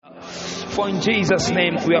For in Jesus'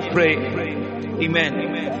 name we are praying.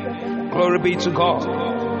 Amen. Glory be to God.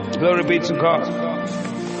 Glory be to God.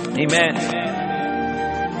 Amen.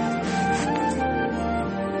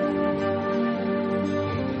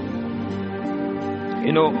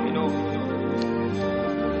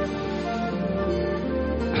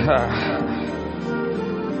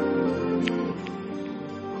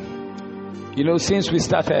 Since we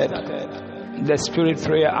started the Spirit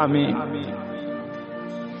Prayer Army,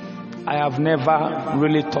 I have never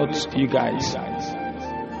really taught you guys.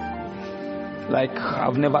 Like,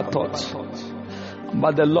 I've never taught.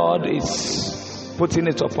 But the Lord is putting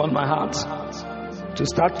it upon my heart to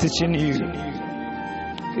start teaching you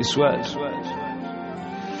His word.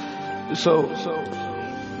 So,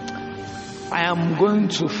 I am going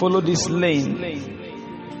to follow this lane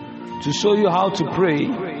to show you how to pray,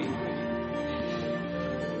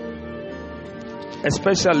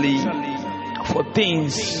 especially for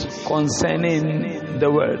things concerning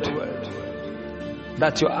the word,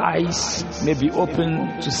 that your eyes may be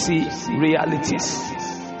open to see realities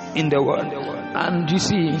in the word. And you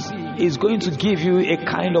see, it's going to give you a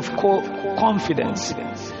kind of confidence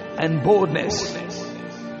and boldness.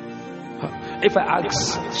 If I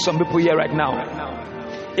ask some people here right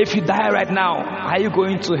now, if you die right now, are you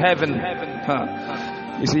going to heaven?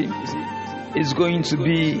 You see, it's going to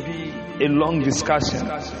be a long discussion.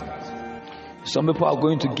 Some people are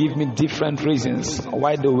going to give me different reasons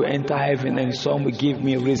why they will enter heaven, and some will give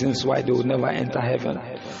me reasons why they will never enter heaven.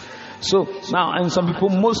 So now, and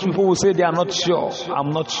most people will say they are not sure.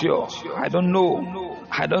 I'm not sure. I don't know.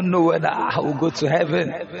 I don't know whether I will go to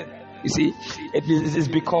heaven. You see, it is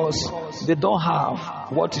because they don't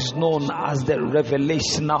have what is known as the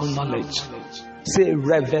revelational knowledge. Say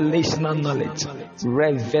revelational knowledge.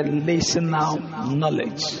 Revelational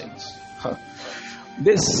knowledge.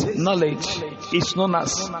 This knowledge is known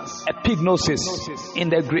as epignosis in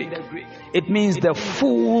the Greek. It means the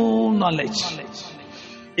full knowledge.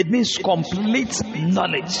 It means complete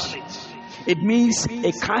knowledge. It means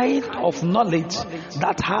a kind of knowledge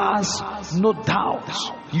that has no doubt.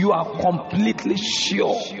 You are completely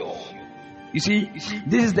sure. You see,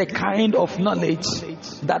 this is the kind of knowledge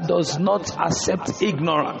that does not accept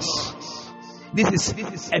ignorance. This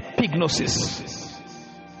is epignosis.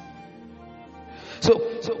 So,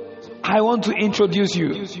 I want to introduce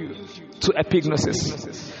you to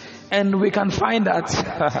epignosis. And we can find that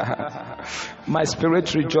my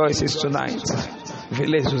spirit rejoices tonight.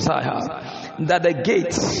 That the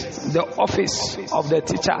gate, the office of the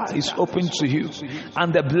teacher is open to you,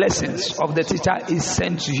 and the blessings of the teacher is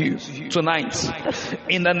sent to you tonight.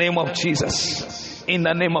 In the name of Jesus. In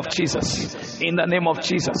the name of Jesus. In the name of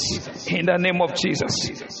Jesus. In the name of Jesus.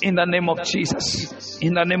 In the name of Jesus.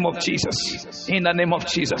 In the name of Jesus. In the name of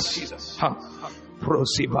Jesus.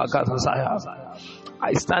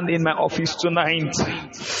 I stand in my office tonight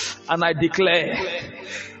and I declare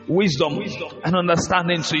wisdom and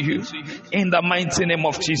understanding to you in the mighty name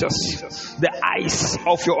of Jesus. The eyes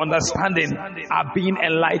of your understanding are being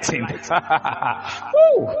enlightened.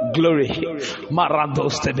 Glory.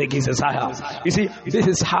 You see, this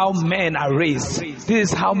is how men are raised.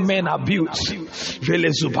 This is how men are built. You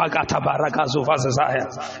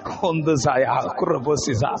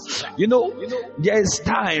know, there is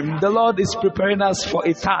time. The Lord is preparing us for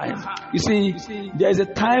a time. You see, there is a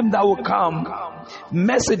time that will come.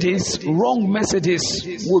 Messages, wrong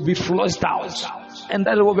messages will be flushed out. And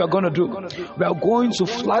that is what we are going to do. We are going to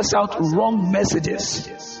flush out wrong messages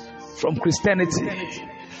from Christianity,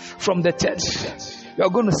 from the church. We are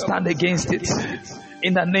going to stand against it.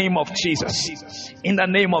 In the name of Jesus. In the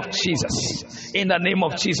name of Jesus. In the name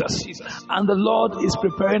of Jesus. And the Lord is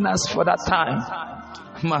preparing us for that time.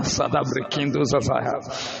 Can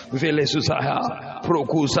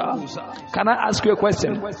I ask you a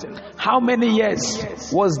question? How many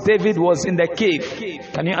years was David was in the cave?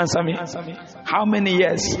 Can you answer me? How many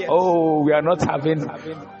years? Oh, we are not having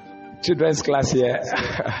children's class here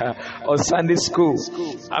or Sunday school.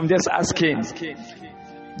 I'm just asking.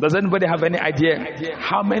 Does anybody have any idea?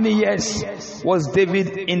 How many years was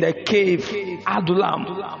David in the cave,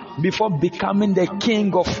 Adullam, before becoming the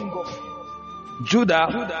king of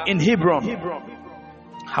Judah in Hebron?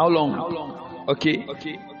 How long? Okay.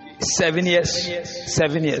 7 years.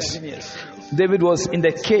 7 years. David was in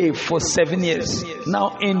the cave for 7 years.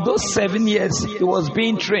 Now, in those 7 years, he was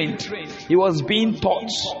being trained. He was being taught.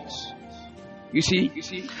 You see?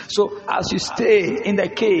 So, as you stay in the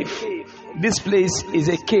cave, this place is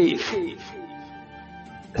a cave.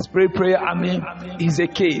 The Spirit Prayer Army is a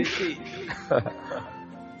cave.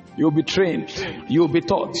 You'll be trained. You'll be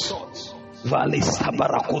taught. Valista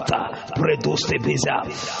Barakuta, Predoste Beza.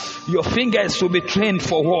 Your fingers will be trained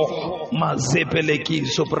for war. Mazepeleki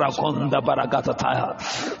Soprakonda Baragatata,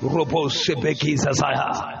 Robo Sebeki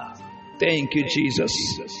Zazaya. Thank you, Jesus.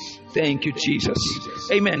 Thank you, Jesus.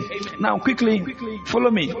 Amen. Now, quickly, follow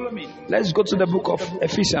me. Let's go to the book of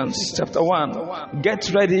Ephesians, chapter 1. Get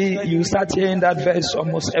ready. You start hearing that verse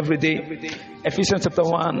almost every day. Ephesians chapter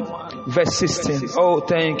 1, verse 16. Oh,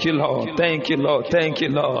 thank you, Lord. Thank you, Lord. Thank you,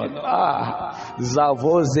 Lord.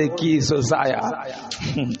 Zavozeki Zozaya.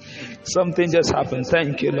 Something just happened.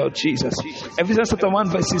 Thank you, Lord Jesus. Ephesians chapter 1,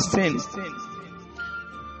 verse 16.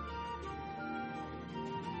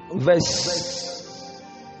 Verse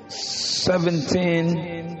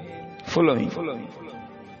 17 following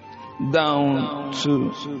down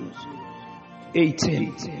to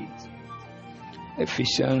 18.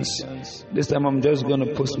 Ephesians. This time I'm just going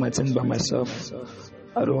to post my thing by myself.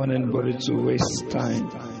 I don't want anybody to waste time.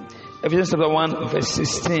 Ephesians chapter 1 verse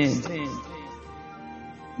 16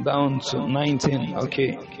 down to 19.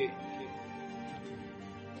 Okay.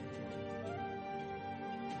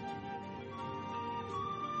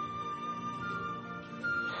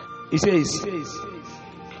 He says,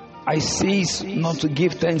 I cease not to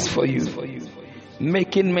give thanks for you,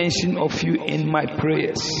 making mention of you in my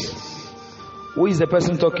prayers. Who is the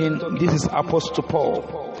person talking? This is Apostle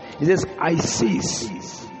Paul. He says, I cease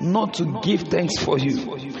not to give thanks for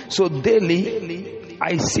you. So daily,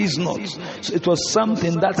 I cease not. So it was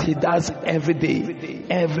something that he does every day,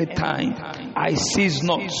 every time. I cease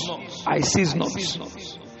not. I cease not.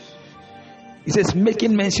 He says,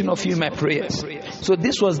 making mention of you in my prayers. So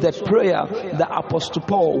this was the prayer that Apostle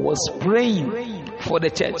Paul was praying for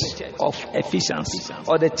the church of Ephesians,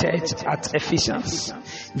 or the church at Ephesians.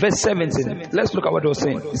 Verse 17. Let's look at what he was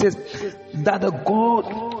saying. He says, that the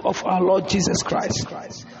God of our Lord Jesus Christ,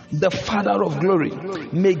 the Father of glory,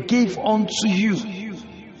 may give unto you.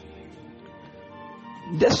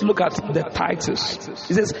 Let's look at the titles.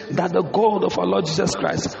 It says that the God of our Lord Jesus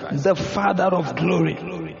Christ, the Father of glory.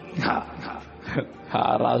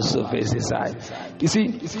 You see,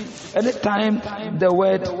 anytime the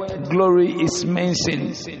word glory is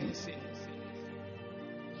mentioned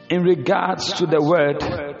in regards to the word,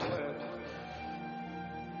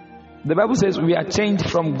 the Bible says we are changed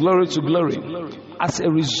from glory to glory as a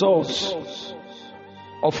result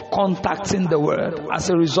of contacting the word, as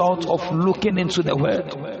a result of looking into the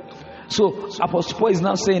word. So Apostle Paul is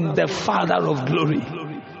now saying the Father of glory.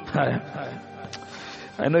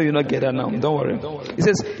 I know you're not getting that now. Don't worry. He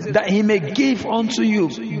says that he may give unto you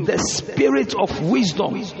the spirit of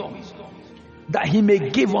wisdom. That he may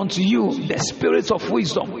give unto you the spirit of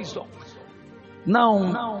wisdom.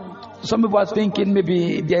 Now, some people are thinking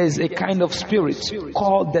maybe there is a kind of spirit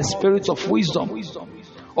called the spirit of wisdom,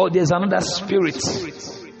 or there's another spirit.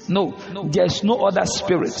 No, there's no other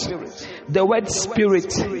spirit. The word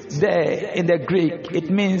spirit there in the Greek,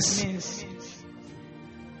 it means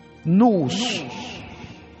nous.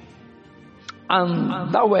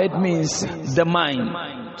 And that word means the mind.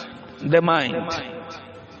 The mind.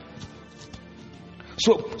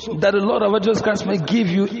 So that the Lord of Jesus Christ may give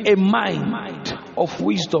you a mind of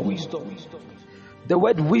wisdom. The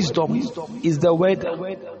word wisdom is the word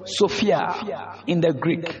Sophia in the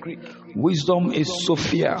Greek. Wisdom is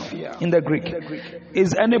Sophia in the Greek.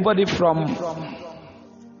 Is anybody from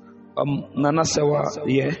Nanasewa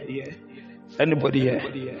here? Anybody here?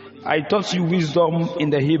 I taught you wisdom in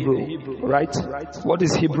the Hebrew, right? What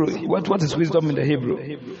is Hebrew? What is wisdom in the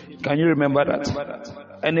Hebrew? Can you remember that?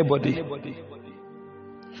 Anybody?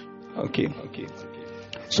 Okay.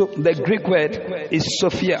 So the Greek word is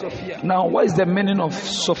Sophia. Now, what is the meaning of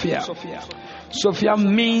Sophia? Sophia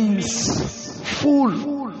means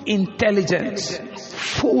full intelligence.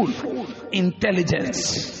 Full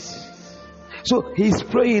intelligence. So he's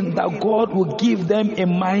praying that God will give them a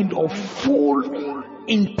mind of full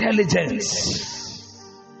intelligence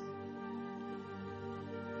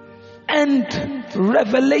and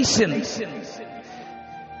revelation.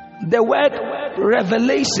 The word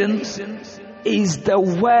revelation is the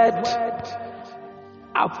word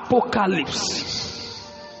apocalypse.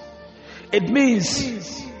 It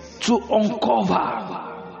means to uncover.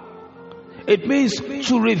 It means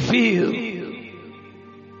to reveal.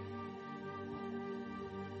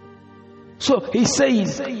 So he's saying,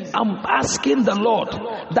 I'm asking the Lord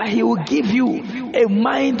that he will give you a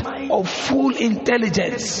mind of full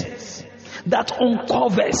intelligence that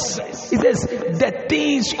uncovers, it says, the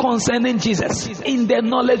things concerning Jesus, in the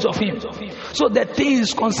knowledge of him. So the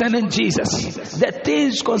things concerning Jesus, the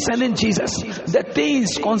things concerning Jesus, the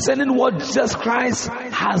things concerning what Jesus Christ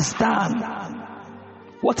has done,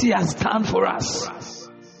 what he has done for us.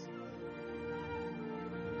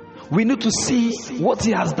 We need to see what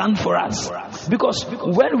He has done for us. Because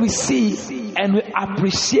when we see and we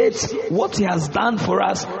appreciate what He has done for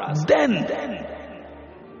us, then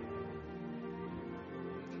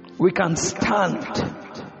we can stand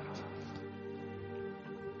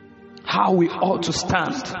how we ought to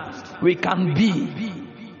stand. We can be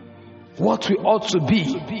what we ought to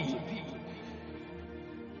be.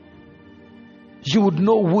 You would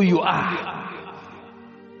know who you are,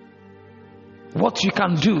 what you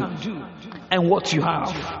can do, and what you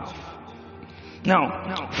have.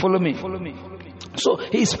 Now, follow me. So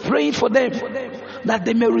he's praying for them that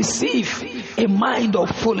they may receive a mind of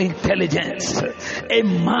full intelligence, a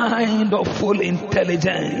mind of full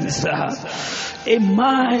intelligence, a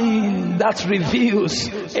mind that reveals,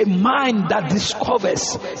 a mind that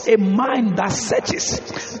discovers, a mind that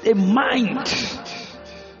searches, a mind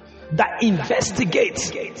that investigates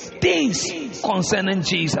things concerning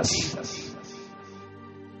Jesus.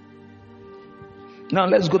 Now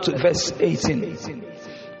let's go to verse 18.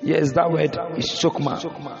 Yes, that word is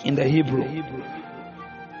chokma in the Hebrew.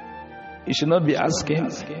 You should not be asking,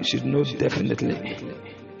 you should know definitely.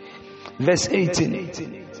 Verse 18,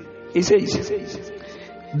 it says,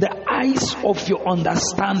 the eyes of your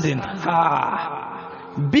understanding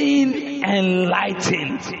are being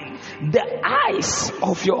enlightened. The eyes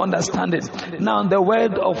of your understanding. Now the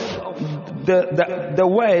word of the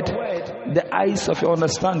word, the eyes of your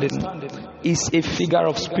understanding, is a figure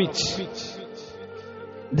of speech.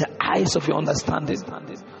 The eyes of your understanding,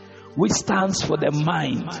 which stands for the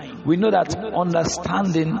mind. We know that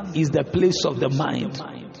understanding is the place of the mind.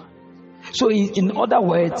 So in other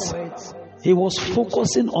words, he was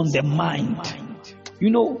focusing on the mind. You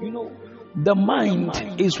know, the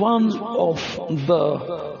mind is one of the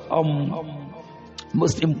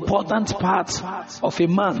most important parts of a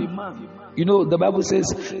man. You know, the Bible says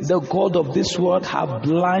the God of this world have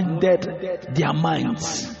blinded their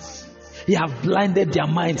minds. He have blinded their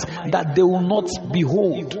minds that they will not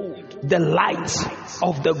behold the light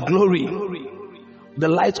of the glory, the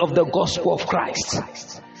light of the gospel of Christ.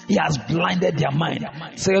 He has blinded their mind.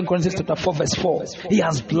 2 Corinthians chapter 4 verse 4. He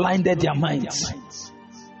has blinded their minds.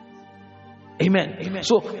 Amen.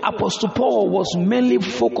 So Apostle Paul was mainly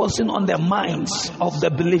focusing on the minds of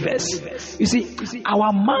the believers. You see,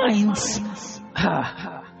 our minds,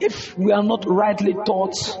 if we are not rightly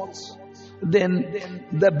taught, then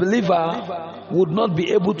the believer would not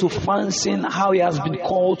be able to function how he has been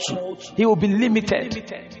called to. He will be limited.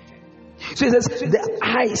 So it says, the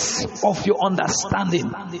eyes of your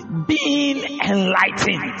understanding being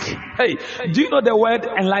enlightened. Hey, do you know the word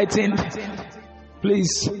enlightened?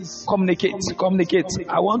 Please communicate.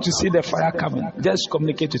 I want to see the fire coming. Just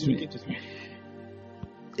communicate with me.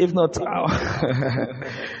 If not, I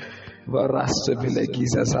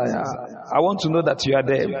want to know that you are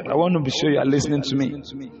there. I want to be sure you are listening to me.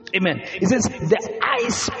 Amen. It says, the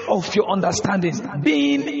eyes of your understanding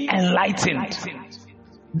being enlightened.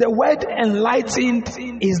 The word enlightened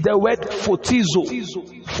is the word photizo.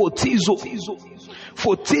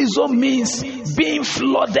 Photizo means being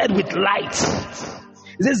flooded with light.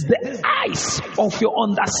 It says the eyes of your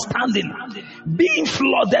understanding being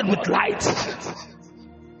flooded with light.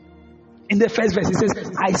 In the first verse it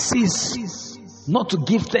says, I cease not to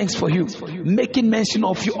give thanks for you, making mention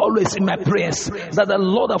of you always in my prayers, that the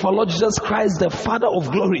Lord of our Lord Jesus Christ, the Father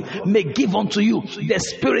of glory, may give unto you the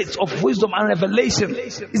spirit of wisdom and revelation. He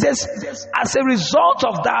says, as a result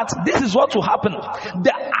of that, this is what will happen.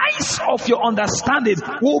 The eyes of your understanding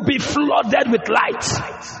will be flooded with light.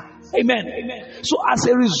 Amen. So as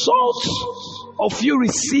a result of you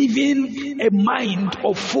receiving a mind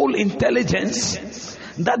of full intelligence,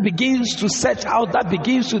 that begins to search out, that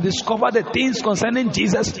begins to discover the things concerning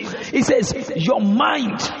Jesus, it says your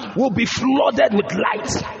mind will be flooded with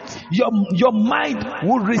light. Your mind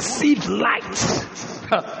will receive light.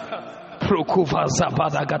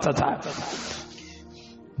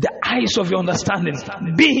 The eyes of your understanding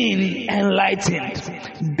being enlightened.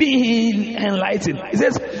 It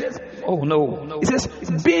says, oh no. It says,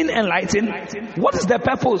 being enlightened. What is the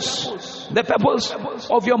purpose? The purpose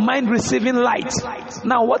of your mind receiving light.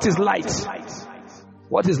 Now, what is light?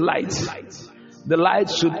 What is light? The light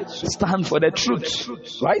should stand for the truth,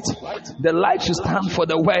 right? The light should stand for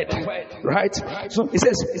the word, right? So it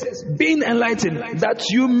says, being enlightened, that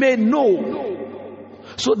you may know.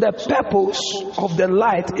 So the purpose of the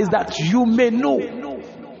light is that you may know.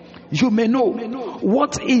 You may know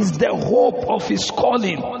what is the hope of his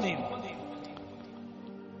calling.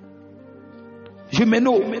 You may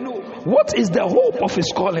know what is the hope of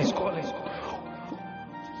his calling,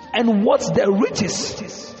 and what's the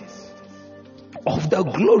riches of the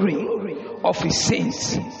glory of his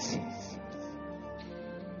saints.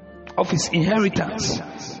 of his inheritance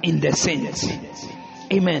in the saints.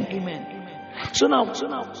 Amen. So now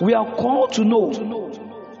we are called to know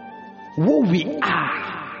who we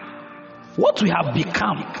are, what we have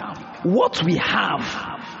become, what we have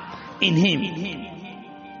in him.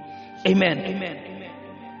 Amen.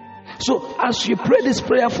 So as you pray this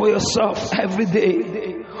prayer for yourself every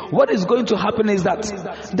day, what is going to happen is that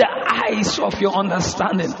the eyes of your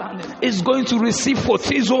understanding is going to receive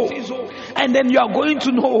photizo, and then you are going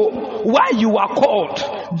to know why you are called,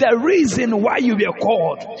 the reason why you were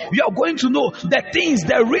called. You are going to know the things,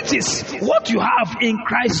 the riches, what you have in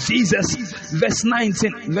Christ Jesus. Verse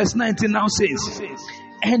 19 now says,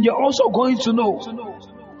 and you're also going to know.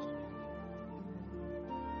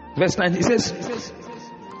 Verse 19 it says,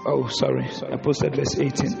 oh sorry, I posted verse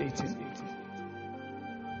 18.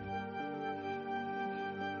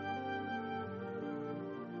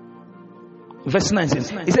 Verse 19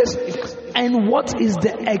 it says, and what is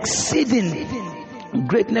the exceeding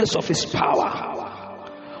greatness of his power?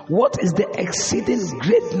 What is the exceeding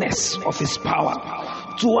greatness of his power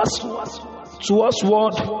to us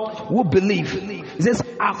what who believe? It says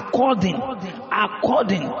according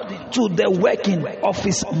to the working of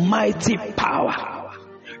his mighty power.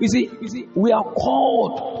 You see, we are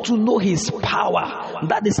called to know his power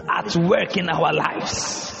that is at work in our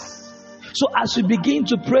lives. So as you begin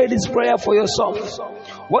to pray this prayer for yourself,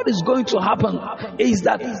 what is going to happen is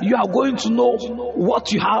that you are going to know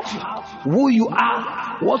what you have, who you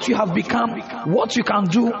are, what you have become, what you can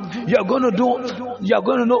do. You are going to know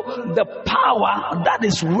the power that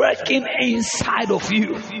is working inside of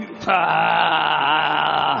you.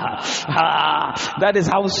 That is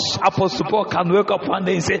how Apostle Paul can wake up one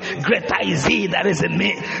day and say, greater is he that is in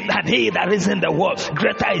me than he that is in the world.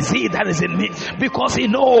 Greater is he that is in me, because he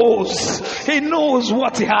knows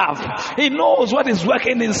what he have. He knows what is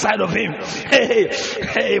working inside of him.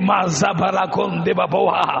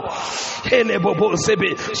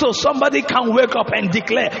 So somebody can wake up and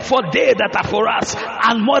declare, for they that are for us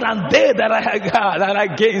and more than they that are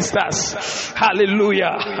against us.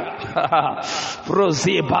 Hallelujah.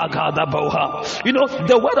 You know,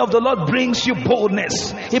 the word of the Lord brings you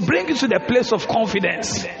boldness. It brings you to the place of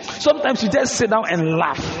confidence. Sometimes you just sit down and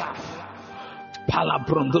laugh.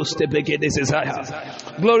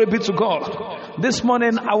 Glory be to God. This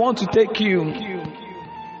morning I want to take you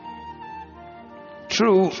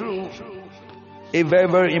through a very,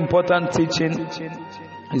 very important teaching.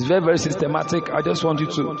 It's very, very systematic. I just want you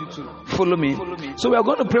to follow me. So we are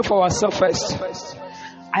going to pray for ourselves first.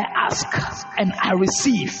 I ask and I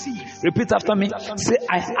receive. Repeat after me. Say,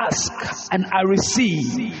 I ask and I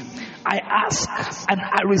receive. I ask and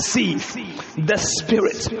I receive the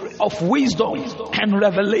spirit of wisdom and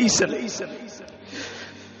revelation.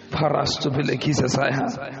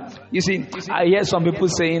 You see, I hear some people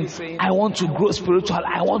saying, I want to grow spiritually.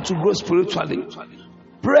 I want to grow spiritually.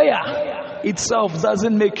 Prayer itself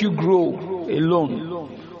doesn't make you grow alone.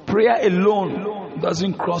 Prayer alone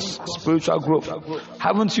doesn't cause spiritual growth.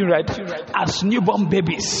 Haven't you read? As newborn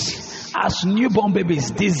babies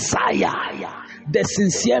desire the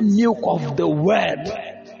sincere milk of the word,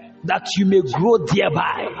 that you may grow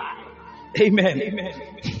thereby. Amen.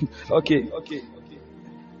 Okay.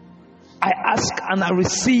 I ask and I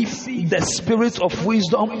receive the spirit of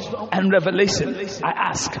wisdom and revelation. I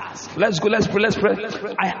ask. Let's pray.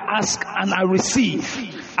 I ask and I receive.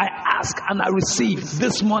 I ask and I receive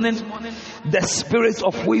this morning the spirit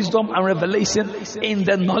of wisdom and revelation in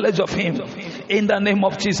the knowledge of him. In the name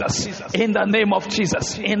of Jesus. In the name of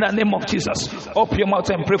Jesus. In the name of Jesus. Open your mouth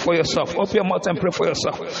and pray for yourself. Open your mouth and pray for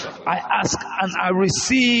yourself. I ask and I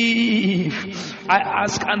receive. I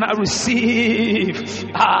ask and I receive.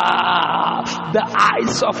 The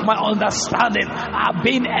eyes of my understanding are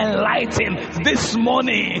being enlightened this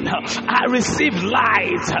morning. I receive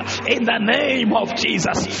light in the name of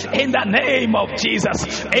Jesus. In the name of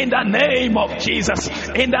Jesus. In the name of Jesus.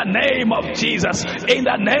 In the name of Jesus. In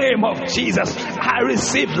the name of Jesus. I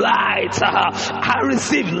receive light. I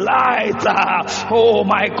receive light. Oh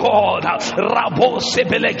my God.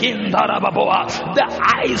 The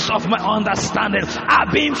eyes of my understanding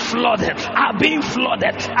are being flooded. Are being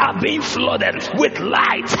flooded. Are being flooded with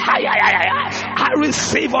light. I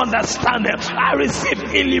receive understanding. I receive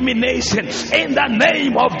illumination in the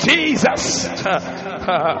name of Jesus.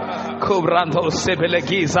 Cobrando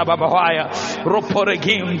sebelegiza babahaya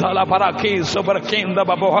roporegim dalla parakiso berkinda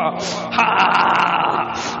baboha.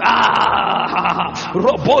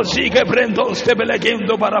 Robozi Gebrendo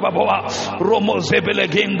Stebelegindo Barababoa, Romo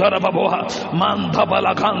Zebelegindo Rababoa, Manda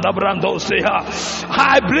Balaganda Brandosea.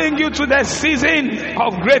 I bring you to the season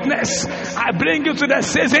of greatness. I bring you to the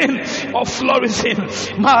season of flourishing.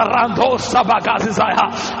 Marando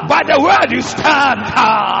Sabagazizaya. By the word you stand.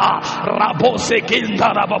 Rabose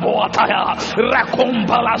Ginda Rababoataya.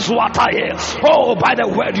 Rakumbala Zuataye. Oh, by the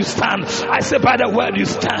word you stand. I say, by the word you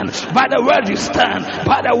stand. By the word you stand.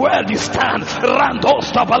 By the word you stand.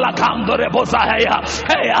 Randosta Balakando Rebozaya.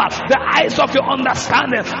 Hey, the eyes of your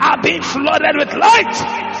understanding are being flooded with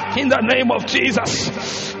light. In the name of Jesus.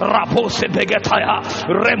 Rapose Begetaya.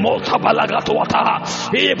 Remota Balagatuata.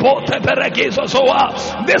 Ibote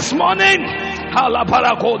Beregizozoa. This morning, I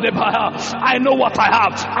know what I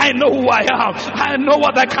have. I know who I am. I know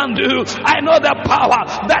what I can do. I know the power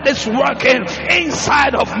that is working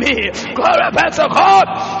inside of me. Glory be to God.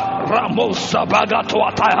 Ramosa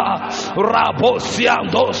Bagatuataya.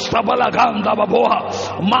 Rabosiando Stabalaganda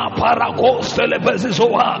Baboa. Ma Paragos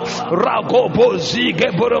Telebezizoa. Ragobo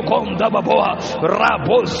Zige Burugonda Baboa.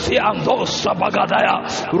 Rabosiando Sabagadaya.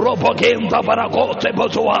 Robogenda Baragote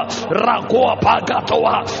Bozoa. Ragoa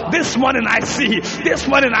Pagatoa. This morning I see. This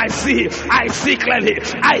morning I see. I see clearly.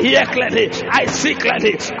 I hear clearly. I see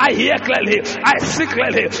clearly. I hear clearly. I see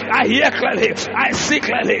clearly. I hear clearly. I see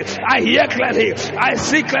clearly. I hear clearly. I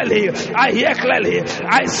see clearly. I hear clearly.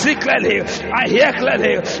 I see clearly. I hear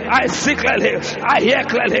clearly. I see clearly. I hear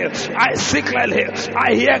clearly. I see clearly.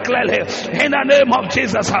 I hear clearly. In the name of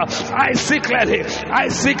Jesus, I see clearly. I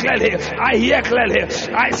see clearly. I hear clearly.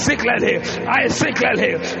 I see clearly. I see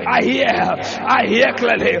clearly. I hear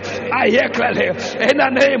clearly. I hear clearly. In the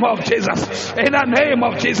name of Jesus. In the name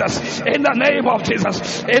of Jesus. In the name of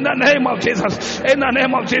Jesus. In the name of Jesus. In the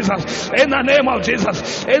name of Jesus. In the name of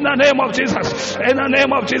Jesus. In the name of Jesus. In the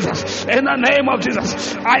name of Jesus. In the name of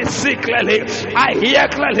Jesus. I see clearly. I hear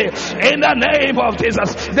clearly. In the name of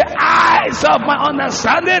Jesus. The eyes of my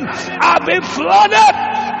understanding are being flooded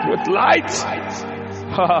with light.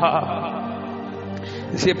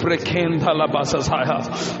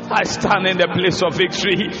 I stand in the place of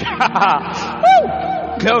victory.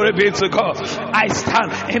 Glory be to God. I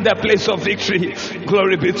stand in the place of victory.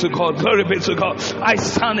 Glory be to God. Glory be to God. I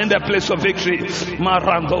stand in the place of victory.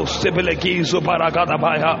 Marando Stebelegizo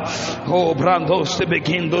Baragadabaya. Oh, Brando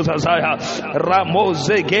Stebegindo Zazaya.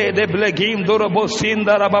 Ramoze Gede Blegindo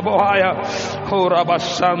Robosinda Rababohaya. Oh,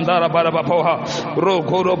 Rabashanda Rabarababoha.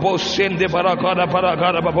 Rogorobosende Baragada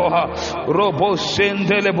Baragada Baboha.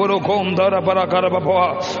 Robosende Leborogonda Baragada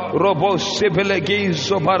Baboha.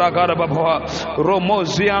 Robosibelegizo Baragada Baboha.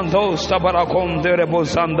 Romos Ziando Stabarakonde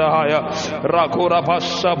Rebozanda Haya Rakura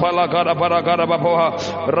Pasha Balagara Baragara Baboha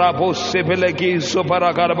Rabo Sebelegizo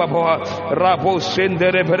Baragara Baboha Rabo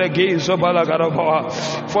Sendere Beregizo Balagara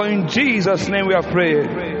Baboha. For in Jesus' name we are praying.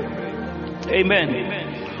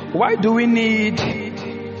 Amen. Why do we need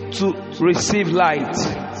to receive light?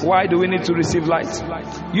 Why do we need to receive light?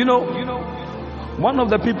 You know, one of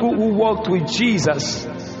the people who walked with Jesus,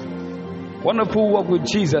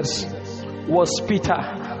 was Peter,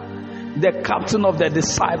 the captain of the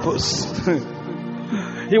disciples.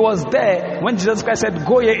 He was there when Jesus Christ said,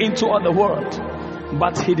 "Go ye into all the world,"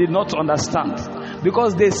 but he did not understand,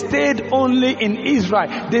 because they stayed only in Israel,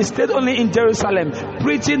 they stayed only in Jerusalem,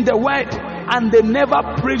 preaching the word, and they never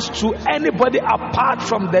preached to anybody apart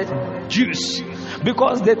from the Jews,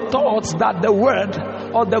 because they thought that the word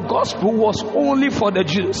or the gospel was only for the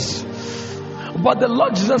Jews. But the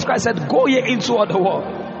Lord Jesus Christ said, "Go ye into all the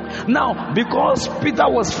world." Now, because Peter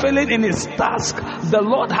was failing in his task, the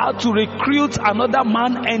Lord had to recruit another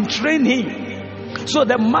man and train him. So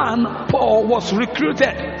the man, Paul, was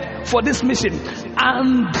recruited for this mission.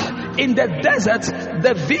 And in the desert,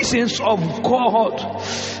 the visions of God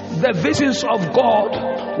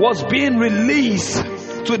was being released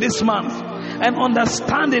to this man. And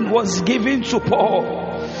understanding was given to Paul.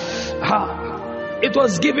 It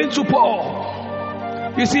was given to Paul.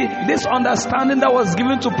 You see, this understanding that was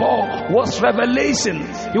given to Paul was revelation.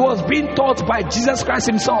 He was being taught by Jesus Christ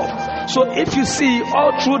himself. So if you see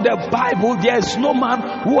all through the Bible, there is no man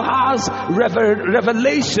who has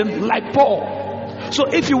revelation like Paul. So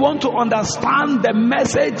if you want to understand the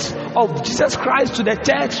message of Jesus Christ to the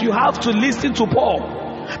church, you have to listen to Paul.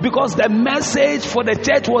 Because the message for the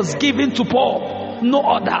church was given to Paul, no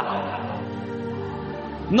other.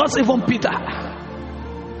 Not even Peter.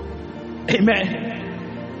 Amen.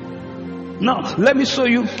 Now, let me show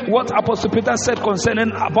you what Apostle Peter said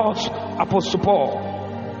concerning about Apostle Paul.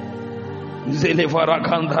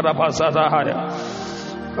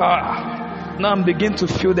 Now I'm beginning to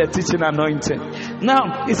feel the teaching anointing.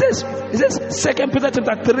 Now it says 2 Peter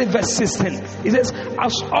chapter 3 verse 16. It says,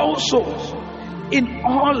 as also in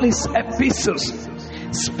all his epistles,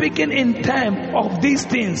 speaking in terms of these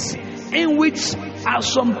things, in which are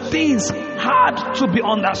some things hard to be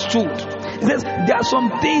understood. It says there are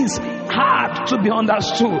some things hard to be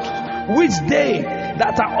understood, which they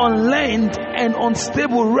that are unlearned and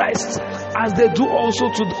unstable rest, as they do also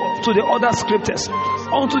to the other scriptures,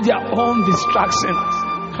 unto their own destruction.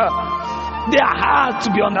 They are hard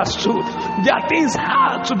to be understood. There are things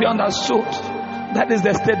hard to be understood. That is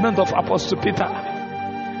the statement of Apostle Peter.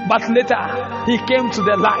 But later, he came to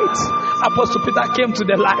the light. Apostle Peter came to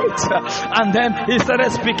the light. And then he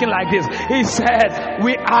started speaking like this. He said,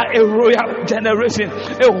 we are a royal generation,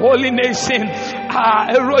 a holy nation,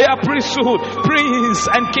 a royal priesthood, prince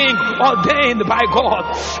and king ordained by God.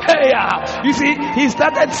 Hey, you see, he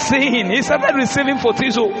started saying, he started receiving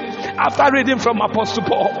fortizo after reading from Apostle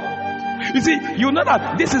Paul. You see, you know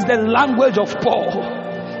that this is the language of Paul.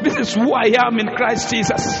 This is who I am in Christ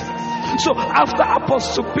Jesus. So after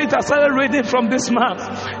Apostle Peter started reading from this man,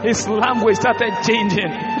 his language started changing.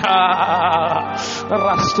 Hey,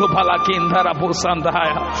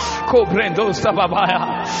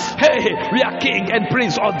 we are king and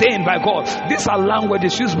prince ordained by God. These are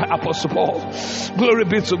languages used by Apostle Paul. Glory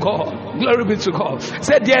be to God. Glory be to God.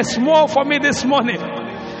 Said there's more for me this morning.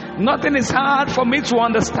 Nothing is hard for me to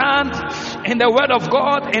understand in the word of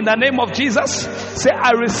God in the name of Jesus. Say,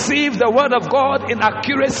 I receive the word of God in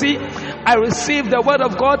accuracy. I receive the word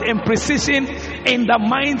of God in precision in the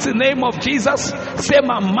mighty name of Jesus. Say,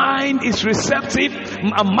 my mind is receptive.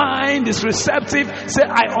 My mind is receptive. Say,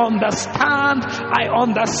 I understand. I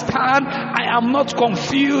understand. I am not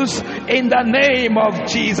confused in the name of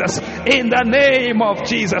Jesus. In the name of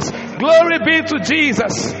Jesus. Glory be to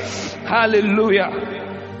Jesus. Hallelujah.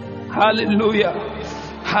 Hallelujah.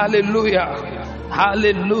 Hallelujah.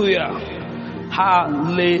 Hallelujah.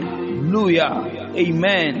 Hallelujah.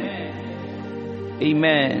 Amen.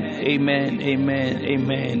 Amen. Amen. Amen.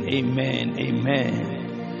 Amen. Amen.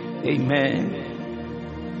 Amen. Amen.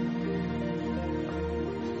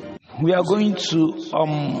 We are going to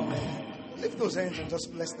lift those hands and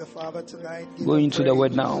just bless the Father tonight. Go into the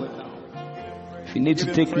word now. If you need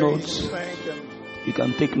to take notes, you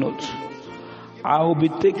can take notes. I will be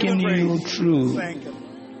taking you through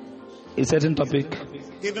a certain topic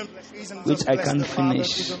which I can't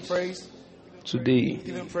finish today,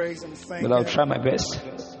 but I'll try my best.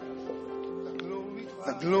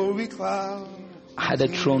 At the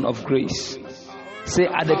throne of grace. Say,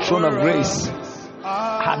 at the throne of grace.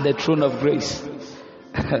 At the throne of grace.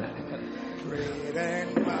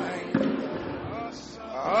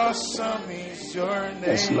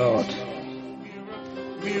 Yes, Lord.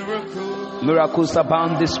 Miracles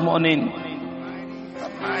abound this morning.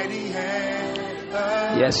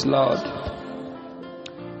 Yes, Lord.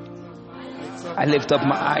 I lift up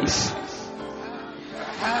my eyes.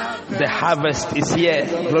 The harvest is here.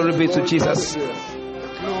 Glory be to Jesus.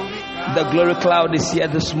 The glory cloud is here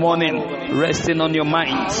this morning, resting on your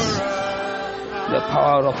minds. The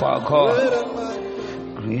power of our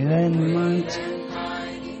God. Great and mighty.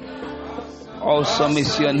 Awesome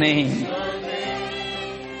is your name.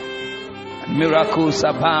 Miracles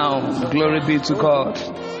abound. Glory be to God.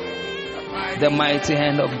 The mighty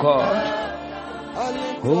hand of God.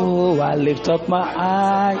 Oh, I lift up my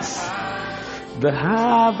eyes. The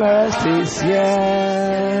harvest is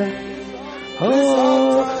here.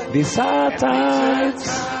 Oh, these are times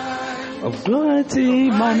of glory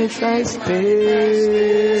manifested.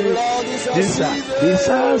 These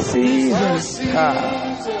are seasons.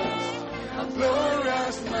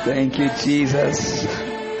 Thank you, Jesus.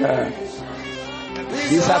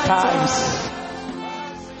 These are times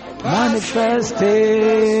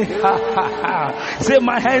manifested. Say,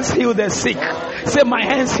 my hands heal the sick. Say, my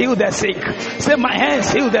hands heal the sick. Say, my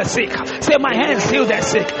hands heal the sick. Say, my hands heal the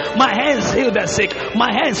sick. My hands heal the sick.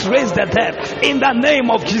 My hands raise the dead. In the name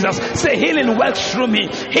of Jesus. Say, healing works through me.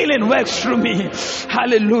 Healing works through me.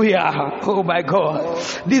 Hallelujah. Oh my God.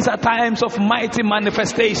 These are times of mighty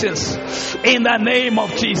manifestations. In the name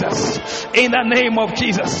of Jesus. In the name of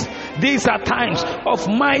Jesus. These are times of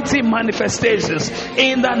mighty manifestations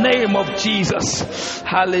in the name of Jesus.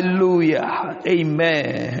 Hallelujah.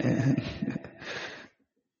 Amen.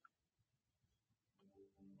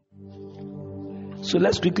 So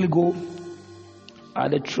let's quickly go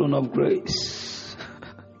at the throne of grace.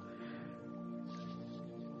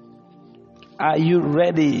 Are you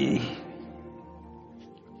ready?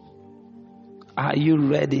 Are you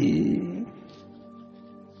ready?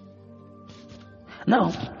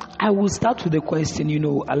 Now, I will start with a question.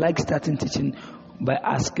 I like starting teaching by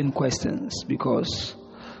asking questions because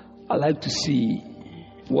I like to see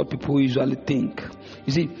what people usually think.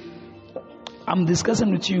 You see, I'm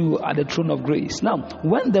discussing with you at the throne of grace. Now,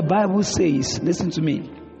 when the Bible says, listen to me,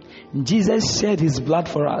 Jesus shed his blood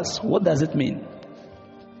for us, what does it mean?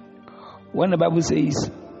 When the Bible says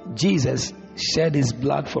Jesus shed his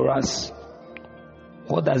blood for us,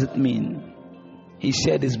 what does it mean? He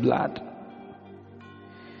shed his blood.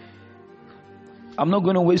 I'm not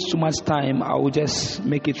going to waste too much time. I will just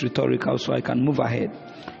make it rhetorical so I can move ahead.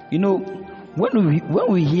 When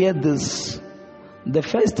we hear this, the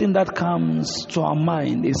first thing that comes to our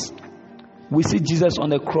mind is we see Jesus on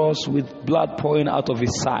the cross with blood pouring out of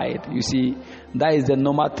his side. You see, that is the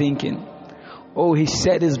normal thinking. Oh, he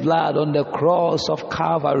shed his blood on the cross of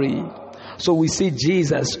Calvary. So we see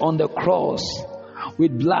Jesus on the cross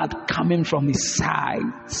with blood coming from his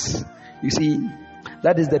sides. You see,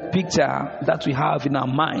 that is the picture that we have in our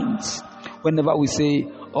minds whenever we say,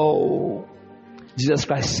 oh, Jesus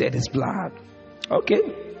Christ shed his blood. Okay?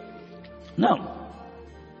 Now,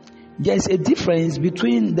 there is a difference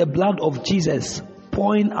between the blood of Jesus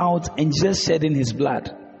pouring out and Jesus shedding his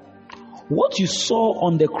blood. What you saw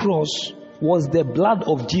on the cross was the blood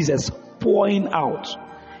of Jesus pouring out,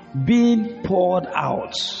 being poured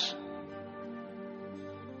out.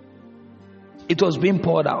 It was being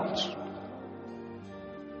poured out.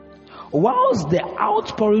 Whilst the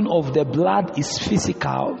outpouring of the blood is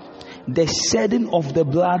physical, the shedding of the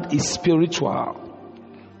blood is spiritual.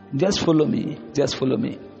 Just follow me. Just follow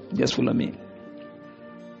me. Just follow me.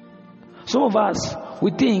 Some of us,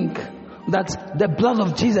 we think that the blood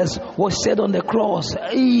of Jesus was shed on the cross.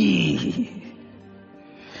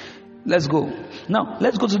 Let's go. Now,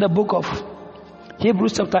 let's go to the book of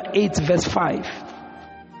Hebrews chapter 8 verse 5.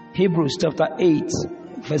 Hebrews chapter 8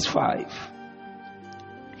 verse 5.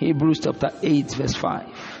 Hebrews chapter 8 verse 5.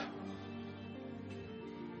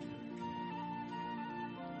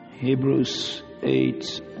 Hebrews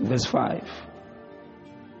 8 verse 5.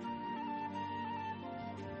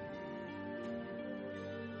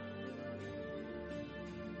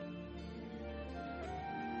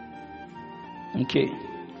 Okay.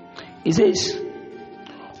 It says,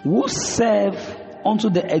 who serve unto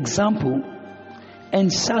the example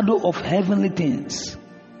and shadow of heavenly things.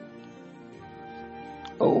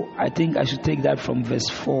 Oh, I think I should take that from verse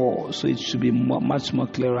 4 so it should be much more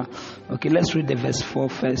clearer. Okay, let's read the verse 4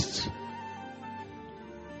 first.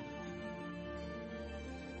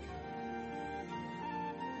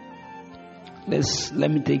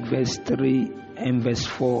 Let me take verse 3 and verse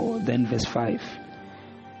 4, then verse 5.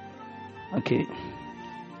 Okay,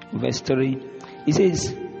 verse 3. It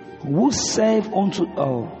says, who serve unto...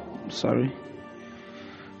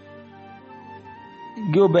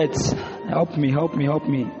 Gilbert, help me.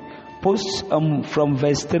 Post from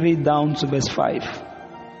verse 3 down to verse 5.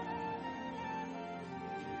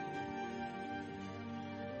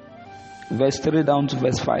 Verse 3 down to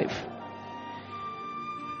verse 5.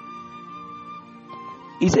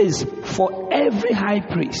 It says, for every high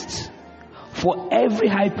priest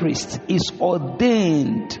is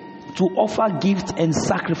ordained to offer gifts and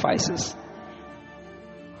sacrifices.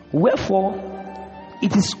 Wherefore,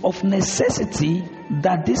 it is of necessity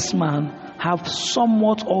that this man have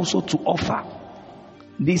somewhat also to offer.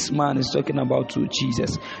 This man is talking about to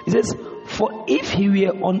Jesus. He says, for if he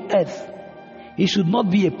were on earth, he should not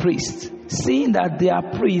be a priest, seeing that there are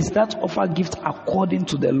priests that offer gifts according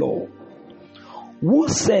to the law. Who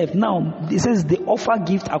serve, now it says they offer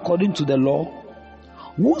gift according to the law,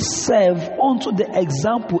 who serve unto the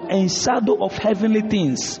example and shadow of heavenly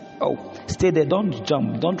things. Oh, stay there, don't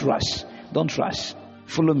jump, don't rush.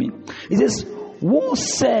 Follow me. It says, who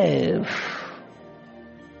serve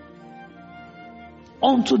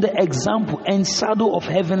unto the example and shadow of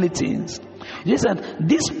heavenly things. It says that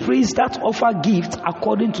these priests that offer gifts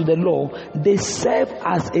according to the law, they serve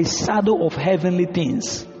as a shadow of heavenly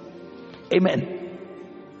things. Amen.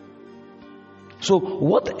 So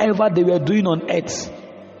whatever they were doing on earth,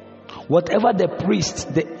 whatever the priests,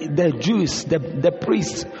 the Jews, the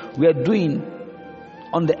priests were doing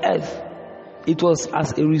on the earth, it was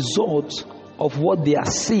as a result of what they are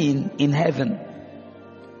seeing in heaven.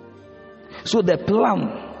 So the plan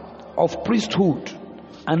of priesthood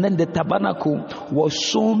and then the tabernacle was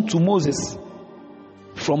shown to Moses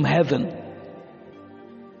from heaven.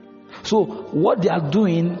 So what they are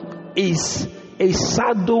doing is a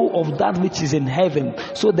shadow of that which is in heaven.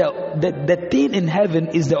 So the thing in heaven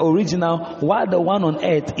is the original, while the one on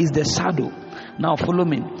earth is the shadow. Now follow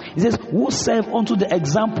me. It says, who serve unto the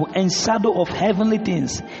example and shadow of heavenly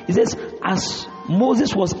things. It says, as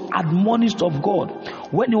Moses was admonished of God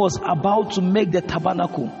when he was about to make the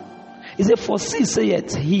tabernacle. He said, "For see,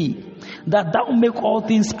 saith he, that thou make all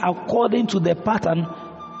things according to the pattern,"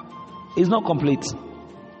 is not complete.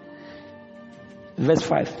 Verse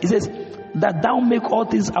 5. He says, "That thou make all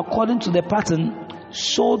things according to the pattern,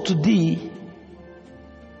 show to thee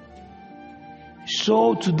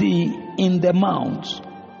in the mount."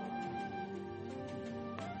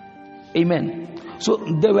 Amen. So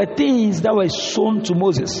there were things that were shown to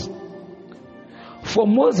Moses. For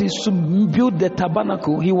Moses to build the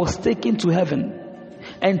tabernacle, he was taken to heaven,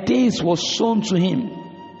 and things were shown to him.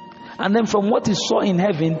 And then from what he saw in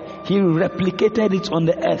heaven, he replicated it on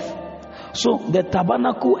the earth. So the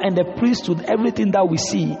tabernacle and the priesthood, everything that we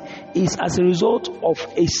see, is as a result of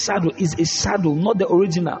a shadow, is a shadow, not the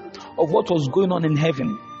original of what was going on in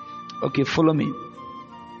heaven. Okay, follow me.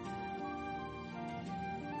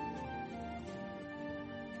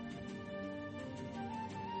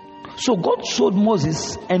 So God showed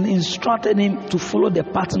Moses and instructed him to follow the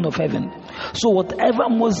pattern of heaven. So whatever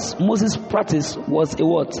Moses practiced was a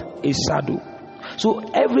what? A shadow. So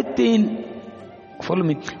everything, follow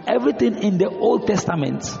me, everything in the Old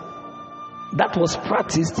Testament that was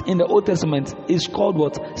practiced in the Old Testament is called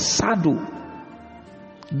what? Shadow.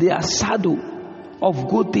 They are shadow of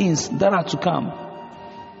good things that are to come.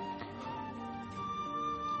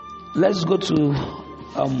 Let's go to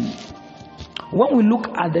when we look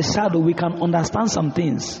at the shadow, we can understand some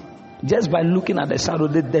things. Just by looking at the shadow,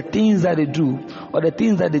 the things that they do or the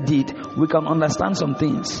things that they did, we can understand some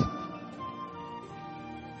things.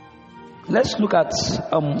 Let's look at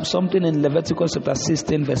something in Leviticus chapter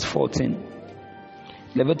 16 verse 14.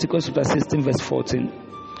 Leviticus chapter 16 verse 14.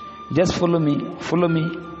 Just follow me. Follow me.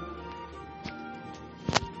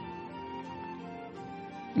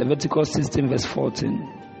 Leviticus 16 verse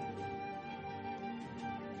 14.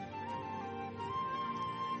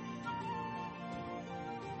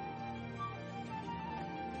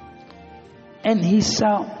 "And he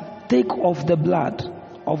shall take of the blood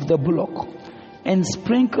of the bullock and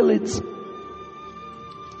sprinkle it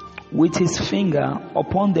with his finger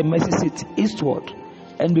upon the mercy seat eastward.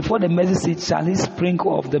 And before the mercy seat shall he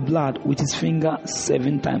sprinkle of the blood with his finger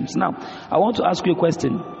 7 times." Now, I want to ask you a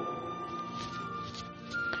question.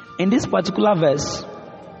 In this particular verse,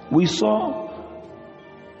 we saw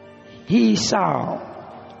 "he shall."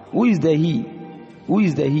 Who is the he? Who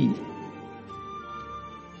is the he?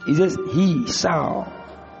 It says "he shall."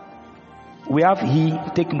 We have "he,"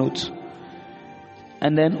 take note.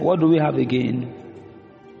 And then what do we have again?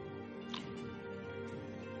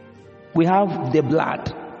 We have the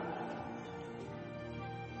blood.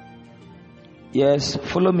 Yes,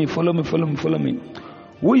 follow me.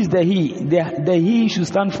 Who is the he? The he should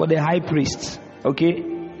stand for the high priest. Okay?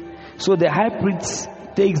 So the high priest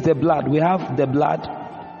takes the blood. We have the blood.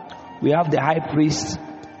 We have the high priest.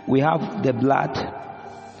 We have the blood.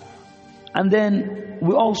 And then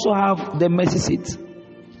we also have the mercy seat.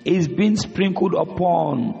 It's been sprinkled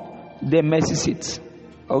upon the mercy seat.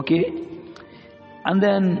 Okay? And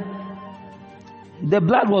then the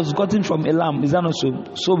blood was gotten from a lamb. Is that not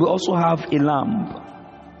so? So we also have a lamb.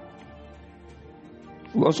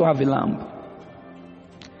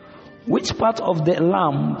 Which part of the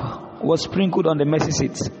lamb was sprinkled on the mercy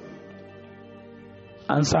seat?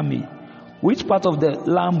 Answer me. Which part of the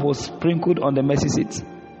lamb was sprinkled on the mercy seat?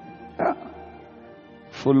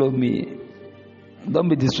 Follow me. Don't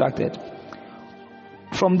be distracted.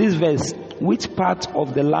 From this verse, which part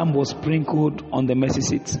of the lamb was sprinkled on the mercy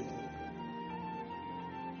seat?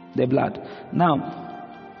 The blood. Now,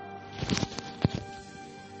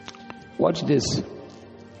 watch this.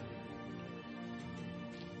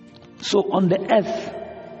 So on the earth,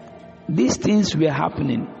 these things were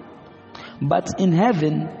happening. But in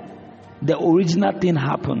heaven, the original thing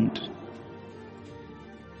happened.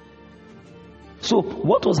 So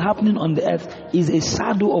what was happening on the earth is a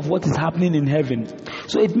shadow of what is happening in heaven.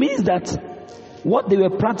 So it means that what they were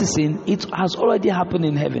practicing, it has already happened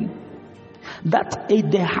in heaven. That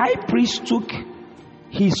the high priest took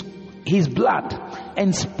his blood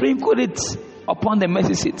and sprinkled it upon the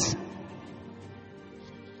mercy seat.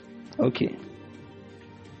 Okay.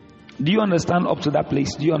 Do you understand up to that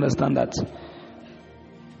place? Do you understand that?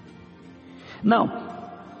 Now,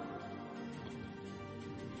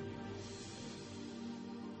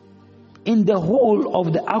 in the whole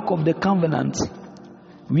of the Ark of the Covenant,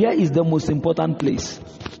 where is the most important place?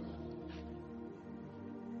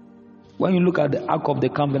 When you look at the Ark of the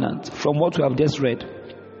Covenant, from what we have just read,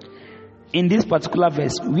 in this particular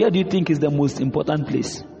verse, where do you think is the most important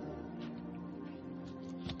place?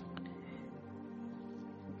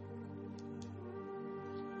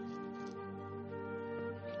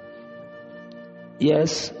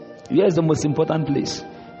 Yes. Here's the most important place.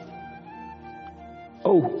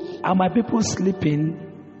 Oh, are my people sleeping?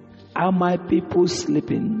 Are my people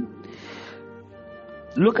sleeping?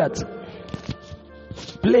 Look at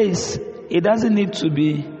place. It doesn't need to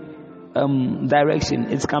be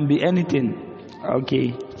direction. It can be anything.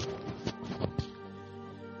 Okay.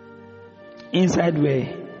 Inside where?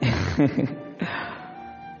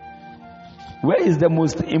 Where is the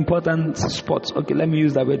most important spot? Okay, let me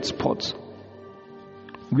use the word spot.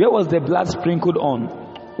 Where was the blood sprinkled on?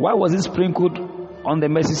 Why was it sprinkled on the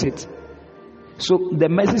mercy seat? So the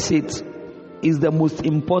mercy seat is the most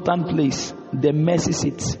important place. The mercy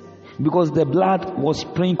seat. Because the blood was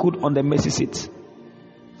sprinkled on the mercy seat.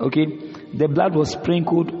 Okay? The blood was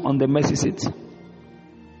sprinkled on the mercy seat.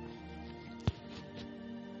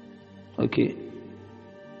 Okay.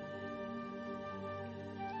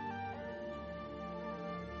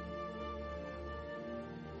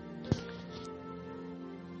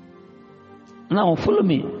 Now follow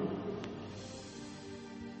me.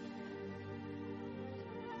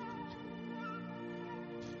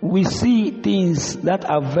 We see things that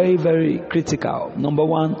are very, very critical. Number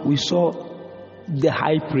one, we saw the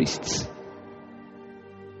high priests.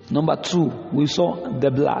 Number two, we saw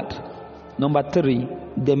the blood. Number three,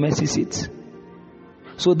 the mercy seat.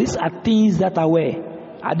 So these are things that are where?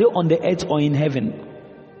 Are they on the earth or in heaven?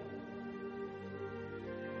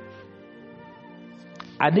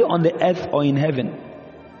 Are they on the earth or in heaven?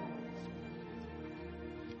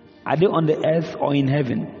 Are they on the earth or in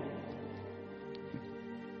heaven?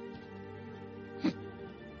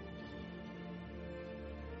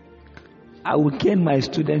 I will cane my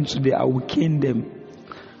students today. I will cane them.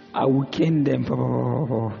 I will cane them.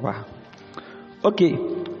 Okay.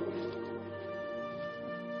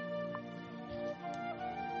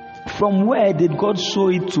 From where did God show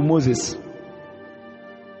it to Moses?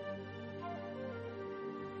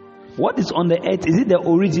 What is on the earth? Is it the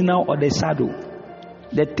original or the shadow?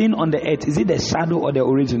 The thing on the earth, is it the shadow or the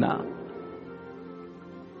original?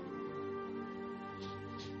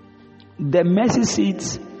 The mercy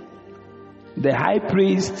seat, the high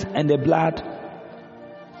priest, and the blood,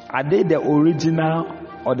 are they the original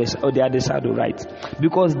or they are the shadow, right?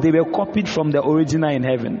 Because they were copied from the original in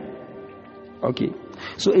heaven. Okay.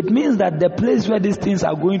 So it means that the place where these things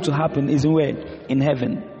are going to happen is where? In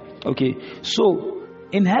heaven. Okay. So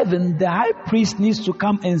in heaven, the high priest needs to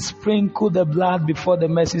come and sprinkle the blood before the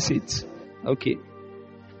mercy seat. Okay.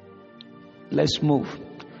 Let's move.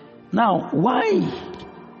 Now, why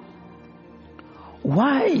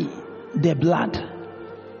the blood?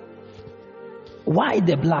 Why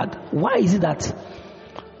the blood? Why is it that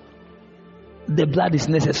the blood is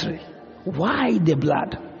necessary? Why the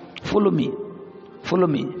blood? Follow me. Follow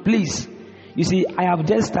me. Please. You see, I have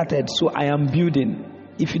just started, so I am building.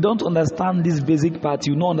 If you don't understand this basic part,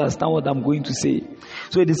 you don't understand what I'm going to say.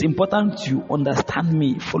 So it is important you understand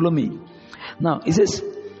me. Follow me. Now, it says,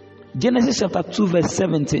 Genesis chapter 2 verse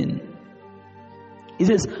 17. It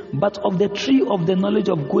says, but of the tree of the knowledge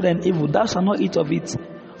of good and evil, thou shalt not eat of it,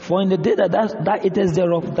 for in the day that thou eatest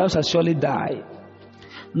thereof, thou shalt surely die.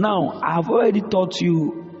 Now, I have already taught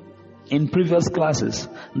you in previous classes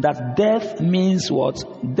that death means what?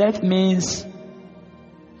 Death means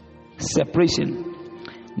separation.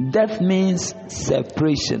 Death means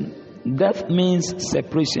separation. Death means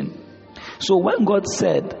separation. So when God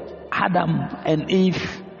said Adam and Eve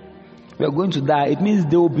were going to die, it means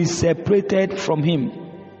they will be separated from Him.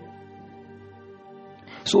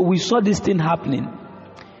 So we saw this thing happening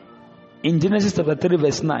in Genesis chapter 3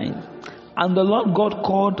 verse 9. And the Lord God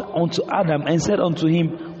called unto Adam and said unto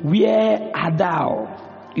him, where art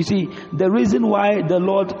thou? You see, the reason why the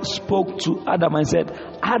Lord spoke to Adam and said,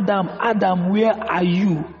 Adam, Adam, where are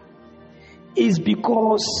you? Is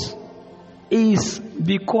because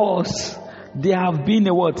there have been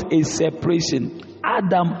a separation.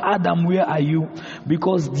 Adam, Adam, where are you?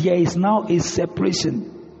 Because there is now a separation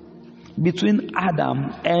between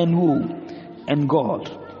Adam and who? And God.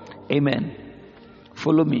 Amen.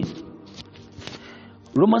 Follow me.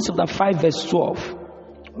 Romans chapter 5 verse 12.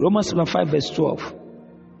 Romans chapter 5 verse 12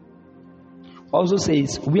 also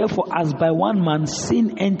says, wherefore as by one man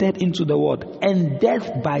sin entered into the world, and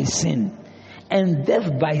death by sin, and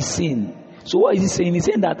death by sin. So what is he saying? He's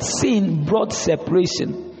saying that sin brought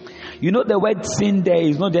separation. You know, the word sin there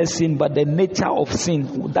is not just sin, but the nature of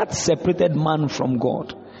sin that separated man from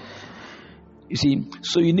God. You see,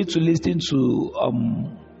 so you need to listen to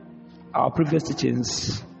our previous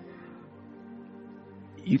teachings.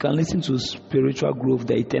 You can listen to Spiritual Growth,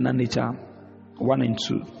 the Eternal Nature 1 and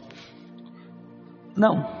 2.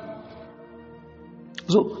 Now,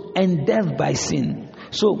 so, and death by sin.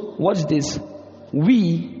 So, what's this?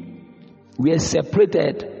 we were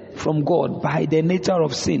separated from God by the nature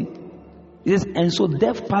of sin. Yes, and so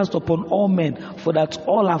death passed upon all men, for that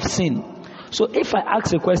all have sinned. So if I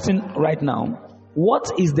ask a question right now,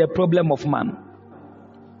 what is the problem of man?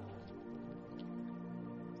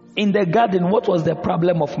 In the garden, what was the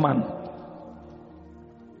problem of man?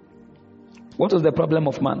 What was the problem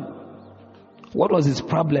of man? What was his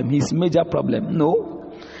problem? His major problem?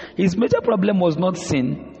 No. His major problem was not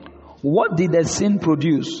sin. What did the sin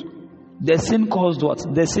produce? The sin caused what?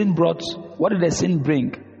 The sin brought, what did the sin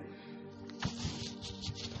bring?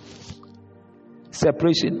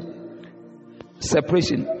 Separation.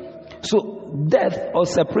 Separation. So death or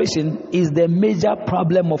separation is the major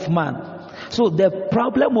problem of man. So the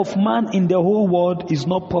problem of man in the whole world is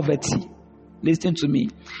not poverty. Listen to me.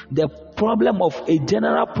 The problem of a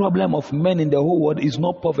general problem of men in the whole world is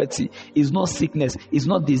not poverty, is not sickness, is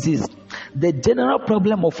not disease. The general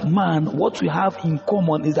problem of man, what we have in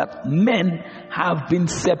common is that men have been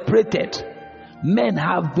separated. Men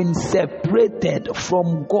have been separated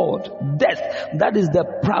from God. Death, that is the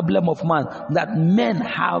problem of man, that men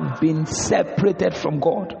have been separated from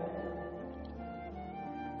God.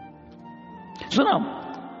 So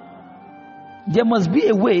now, there must be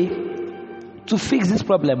a way to fix this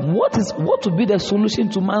problem. What would be the solution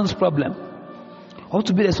to man's problem? What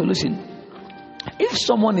would be the solution? If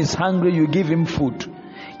someone is hungry, you give him food.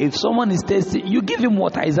 If someone is thirsty, you give him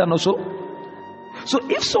water. Is that not so? So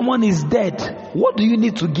if someone is dead, what do you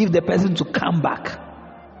need to give the person to come back?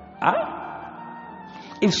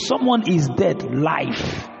 If someone is dead,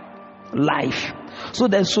 life. So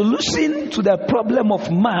the solution to the problem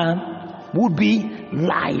of man would be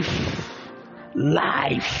life.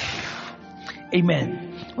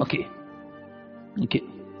 Amen. Okay.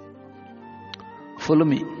 Follow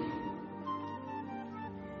me.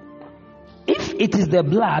 If it is the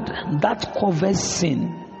blood that covers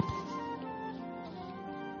sin,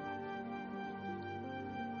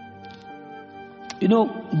 you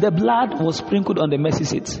know, the blood was sprinkled on the mercy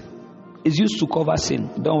seat. It's used to cover sin.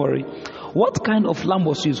 Don't worry. What kind of lamb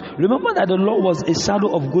was used? Remember that the law was a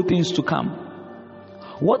shadow of good things to come.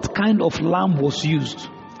 What kind of lamb was used?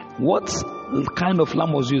 What kind of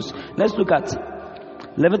lamb was used? Let's look at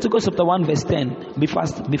Leviticus chapter 1 verse 10. Be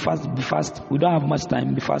fast. We don't have much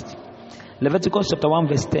time. Be fast. Leviticus chapter 1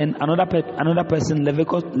 verse 10. Another person,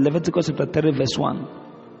 Leviticus chapter 3 verse 1.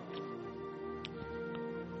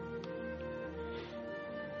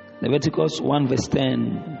 Leviticus 1 verse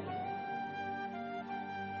 10.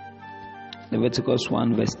 Leviticus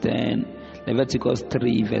 1 verse 10. Leviticus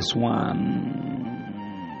 3 verse 1.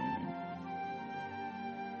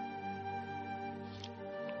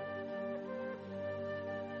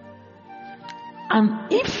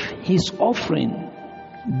 And if his offering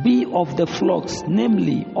be of the flocks,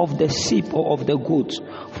 namely of the sheep or of the goats,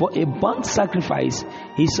 for a burnt sacrifice,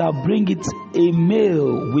 he shall bring it a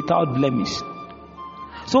male without blemish.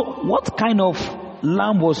 So what kind of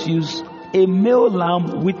lamb was used? A male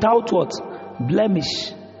lamb without what?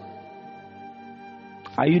 Blemish.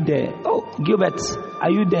 Are you there? Oh, Gilbert,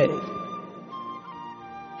 are you there?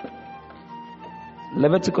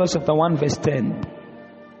 Leviticus chapter 1 verse 10.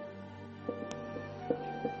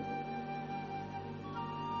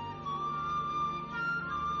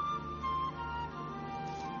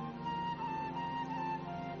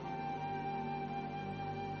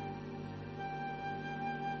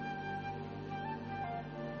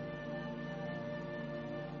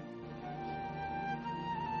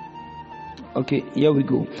 Okay, here we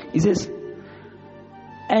go. It says,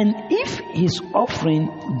 and if his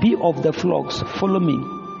offering be of the flocks, follow me,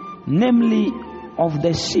 namely of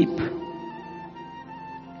the sheep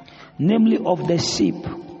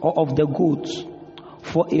or of the goats,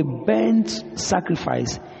 for a burnt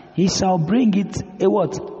sacrifice, he shall bring it a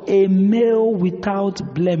what? A male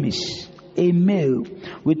without blemish. A male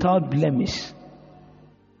without blemish.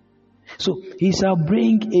 So he shall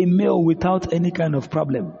bring a male without any kind of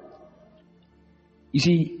problem. You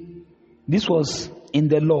see, this was in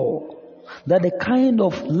the law, that the kind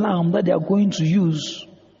of lamb that they are going to use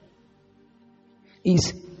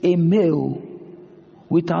is a male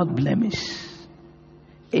without blemish,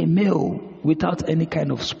 a male without any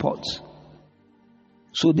kind of spot.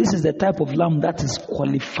 So this is the type of lamb that is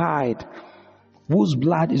qualified, whose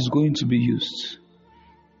blood is going to be used.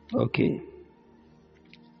 Okay.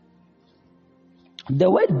 The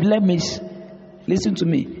word blemish, listen to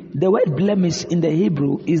me. The word blemish in the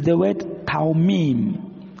Hebrew is the word taumim.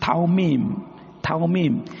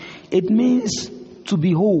 It means to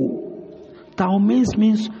be whole. Taumim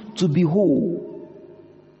means to be whole.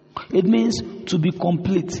 It means to be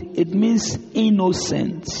complete. It means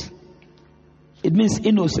innocent. It means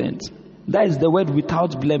innocent. That is the word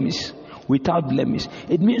without blemish. Without blemish.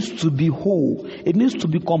 It means to be whole. It means to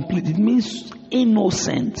be complete. It means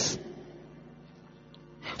innocent.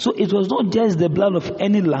 So it was not just the blood of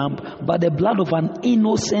any lamb, but the blood of an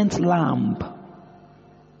innocent lamb.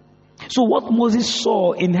 So what Moses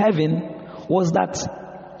saw in heaven was that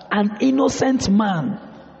an innocent man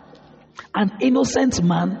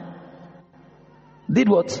did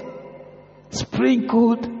what?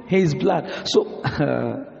 Sprinkled his blood. So,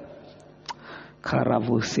 are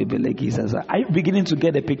you beginning to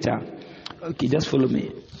get the picture? Okay, just follow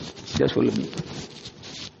me.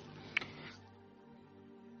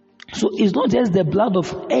 So it's not just the blood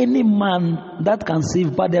of any man that can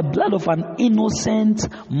save, but the blood of an innocent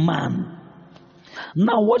man.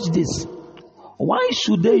 Now watch this. Why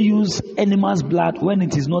should they use animals' blood when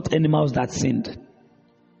it is not animals that sinned?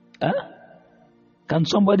 Can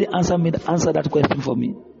somebody answer that question for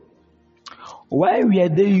me? Why were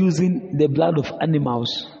they using the blood of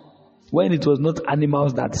animals when it was not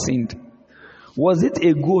animals that sinned? Was it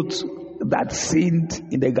a goat that sinned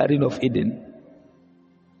in the Garden of Eden?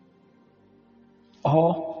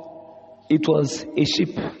 Or it was a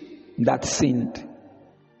sheep that sinned?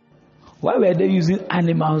 Why were they using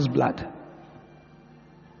animals' blood?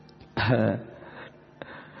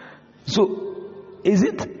 So,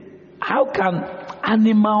 how can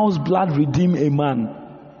animals' blood redeem a man?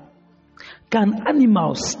 Can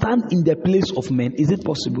animals stand in the place of men? Is it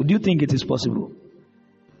possible? Do you think it is possible?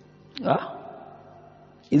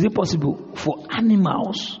 Is it possible for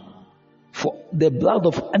animals, for the blood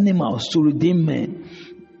of animals to redeem men?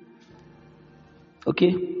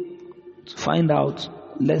 Okay, to find out,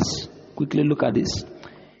 let's quickly look at this.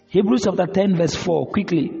 Hebrews chapter 10 verse 4,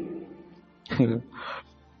 quickly.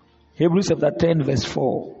 Hebrews chapter 10 verse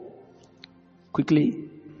 4, quickly.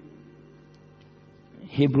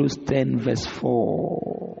 Hebrews 10 verse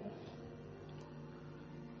 4.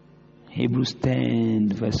 Hebrews 10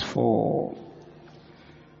 verse 4.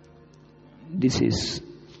 This is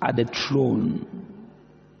at the throne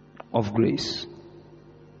of grace.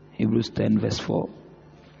 Hebrews 10 verse 4.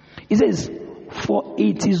 It says, for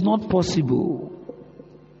it is not possible.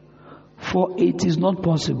 For it is not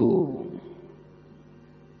possible.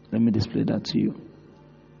 Let me display that to you.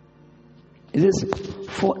 It says,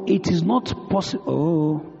 for it is not possible.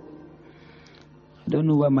 Oh, I don't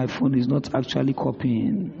know why my phone is not actually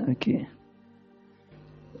copying. Okay.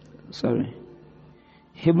 Sorry.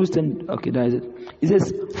 Hebrews 10. Okay, that is it. It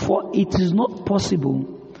says, for it is not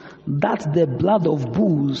possible that the blood of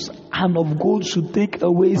bulls and of goats should take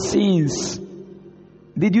away sins.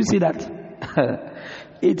 Did you see that?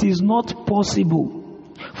 It is not possible.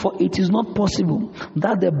 For it is not possible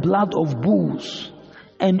that the blood of bulls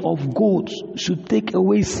and of goats should take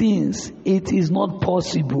away sins. It is not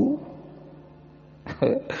possible.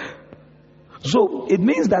 So it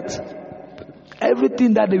means that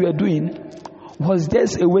everything that they were doing was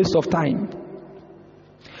just a waste of time.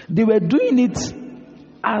 They were doing it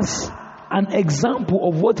as an example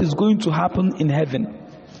of what is going to happen in heaven.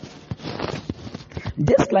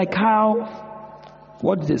 Just like how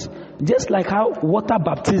water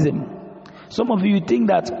baptism. Some of you think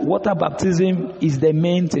that water baptism is the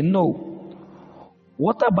main thing. No.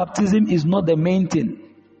 Water baptism is not the main thing.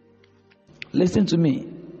 Listen to me.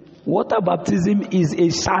 Water baptism is a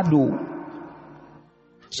shadow.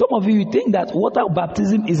 Some of you think that water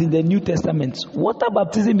baptism is in the New Testament. Water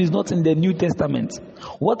baptism is not in the New Testament.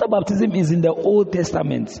 Water baptism is in the Old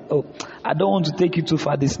Testament. Oh, I don't want to take you too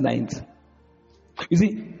far this night. You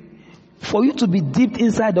see, for you to be dipped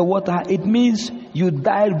inside the water, it means you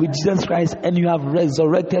died with Jesus Christ and you have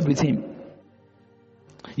resurrected with him.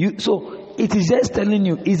 So it is just telling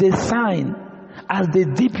you, it's a sign. As they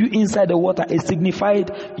dip you inside the water, it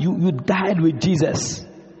signified you died with Jesus.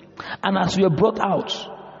 And as you were brought out,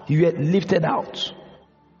 you were lifted out.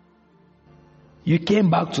 You came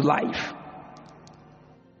back to life.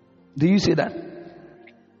 Do you see that?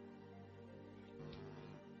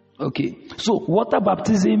 Okay. So water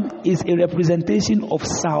baptism is a representation of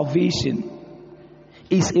salvation.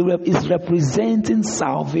 It's representing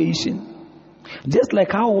salvation. Just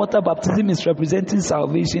like how water baptism is representing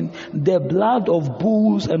salvation, the blood of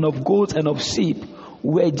bulls and of goats and of sheep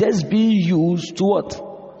were just being used to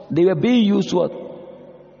what? They were being used to what?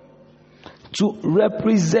 To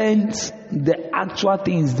represent the actual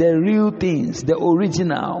things, the real things, the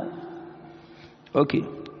original. Okay.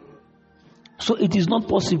 So it is not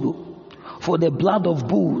possible for the blood of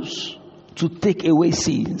bulls to take away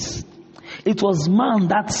sins. It was man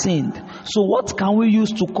that sinned. So what can we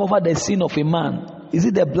use to cover the sin of a man? Is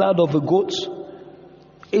it the blood of a goat?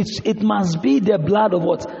 It must be the blood of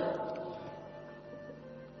what?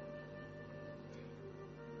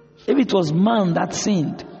 If it was man that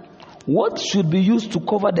sinned, what should be used to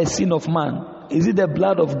cover the sin of man? Is it the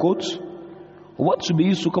blood of goats? What should be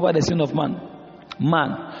used to cover the sin of man?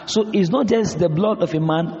 Man. So it's not just the blood of a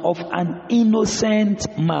man, of an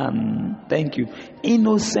innocent man. Thank you.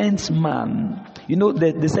 Innocent man. You know,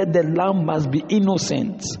 they said the lamb must be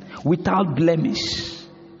innocent, without blemish.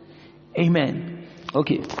 Amen.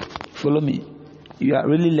 Okay, follow me. You are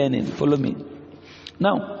really learning. Follow me.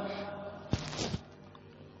 Now,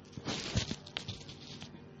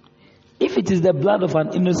 if it is the blood of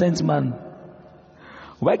an innocent man,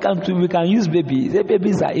 why can't we can use babies? The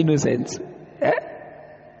babies are innocent. Eh?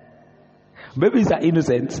 Babies are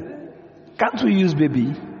innocent. Can't we use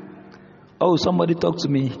baby? Oh, somebody talk to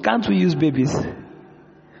me. Can't we use babies?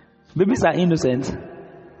 Babies are innocent.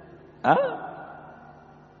 Huh?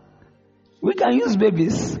 We can use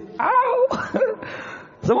babies. Ow!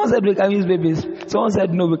 Someone said we can use babies. Someone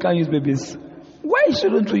said no, we can't use babies. Why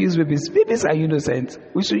shouldn't we use babies? Babies are innocent.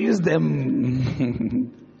 We should use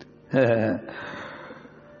them.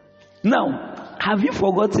 Now, have you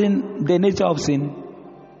forgotten the nature of sin?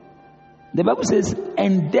 The Bible says,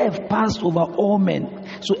 and death passed over all men.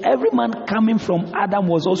 So every man coming from Adam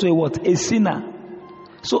was also a what? A sinner.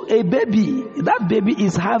 So a baby, that baby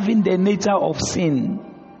is having the nature of sin.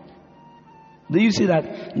 Do you see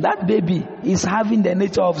that? That baby is having the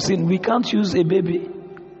nature of sin. We can't use a baby.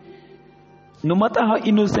 No matter how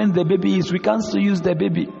innocent the baby is, we can't still use the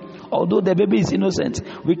baby. Although the baby is innocent,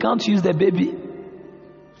 we can't use the baby.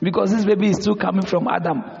 Because this baby is still coming from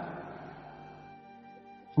Adam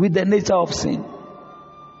with the nature of sin.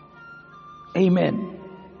 Amen.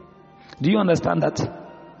 Do you understand that?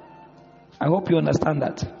 I hope you understand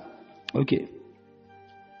that. Okay.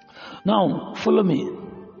 Now, follow me.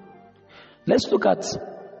 Let's look at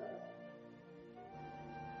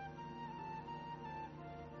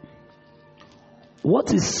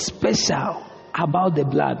what is special about the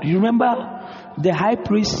blood. You remember the high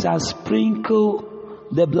priest shall sprinkle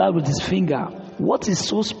the blood with his finger. What is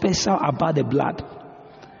so special about the blood?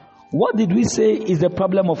 What did we say is the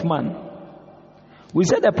problem of man? We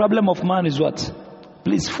said the problem of man is what?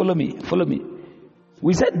 Please follow me. Follow me.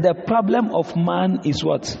 We said the problem of man is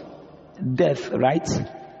what? Death, right?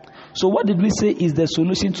 So what did we say is the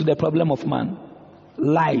solution to the problem of man?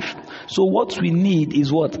 Life. So what we need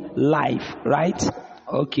is what? Life, right?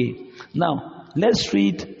 Okay. Now, let's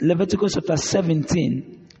read Leviticus chapter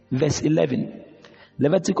 17, verse 11.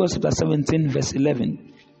 Leviticus chapter 17, verse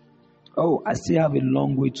 11. Oh, I still have a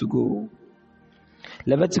long way to go.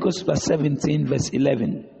 Leviticus chapter 17, verse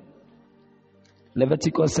 11.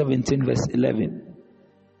 Leviticus 17, verse 11.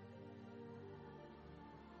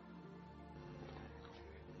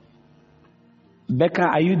 Becca,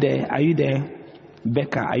 are you there? Are you there?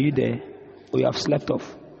 Becca, are you there? Or you have slept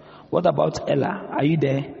off? What about Ella? Are you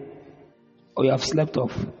there? Or you have slept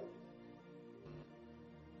off?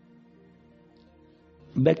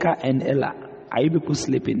 Becca and Ella, are you people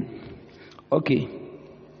sleeping? Okay.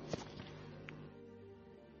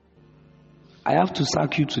 I have to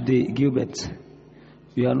sack you today, Gilbert.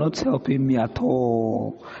 You are not helping me at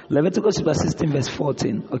all. Leviticus chapter 16, verse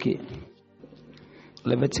 14. Okay.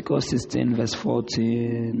 Leviticus 16, verse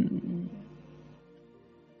 14.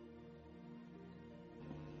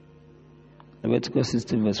 Leviticus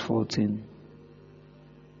 16, verse 14.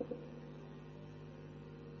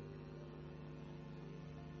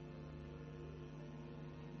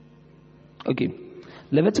 Okay.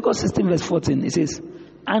 Leviticus 16, verse 14. It says,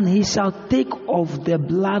 and he shall take of the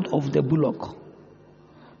blood of the bullock.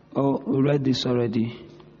 Oh, we read this already.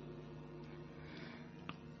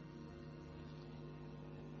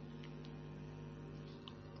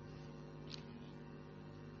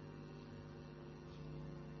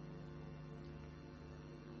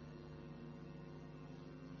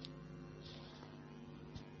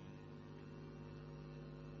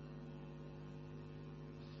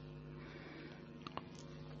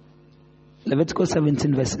 Leviticus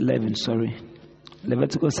 17 verse 11, sorry.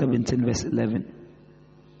 Leviticus 17 verse 11.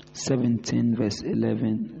 17 verse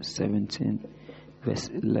 11. 17 verse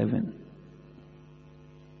 11.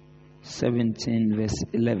 17 verse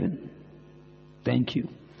 11. Thank you.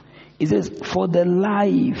 It says, for the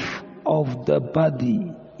life of the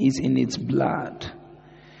body is in its blood.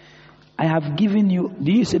 I have given you,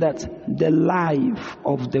 do you see that? The life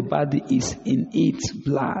of the body is in its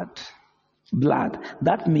blood. Blood.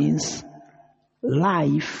 That means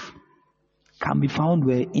life can be found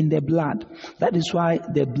where? In the blood. That is why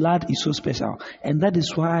the blood is so special. And that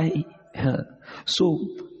is why, that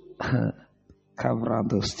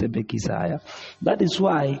is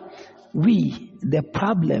why the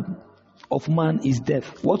problem of man is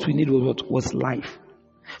death. What we need was life.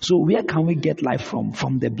 So where can we get life from?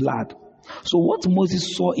 From the blood. So what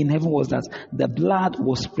Moses saw in heaven was that the blood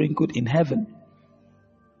was sprinkled in heaven.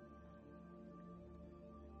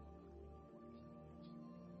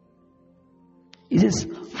 It says,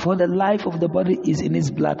 for the life of the body is in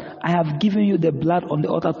his blood. I have given you the blood on the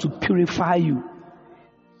altar to purify you,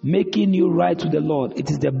 making you right to the Lord.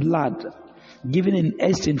 It is the blood given in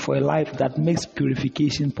exchange for a life that makes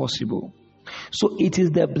purification possible. So it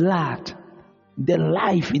is the blood, the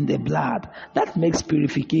life in the blood, that makes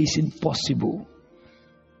purification possible.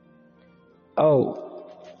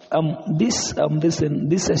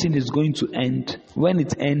 This session is going to end. When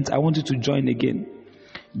it ends, I want you to join again.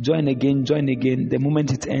 Join again the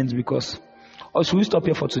moment it ends, because should we stop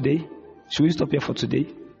here for today?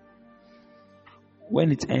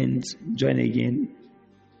 When it ends, join again.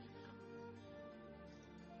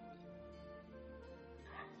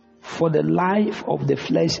 For the life of the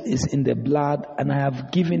flesh is in the blood, and I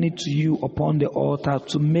have given it to you upon the altar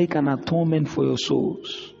to make an atonement for your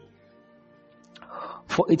souls.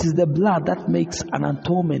 For it is the blood that makes an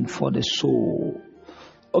atonement for the soul.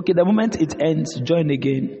 Okay, the moment it ends, join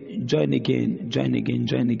again.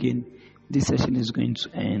 This session is going to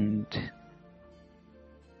end.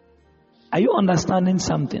 Are you understanding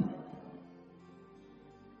something?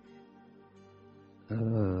 The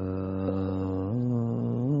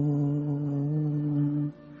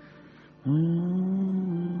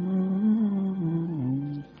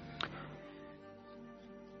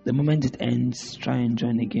moment it ends, try and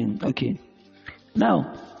join again. Okay.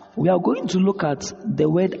 Now, we are going to look at the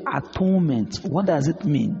word atonement. What does it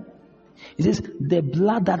mean? It says the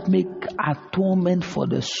blood that makes atonement for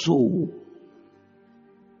the soul.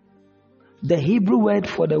 The Hebrew word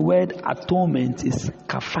for the word atonement is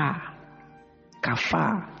kafar.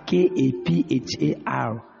 Kafar.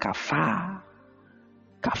 K-A-P-H-A-R. Kafar.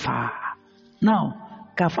 Kafar. Now,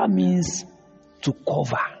 kafar means to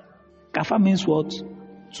cover. Kafar means what?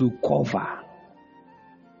 To cover.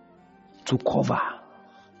 To cover.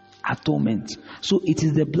 Atonement. So it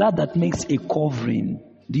is the blood that makes a covering.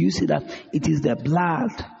 Do you see that? It is the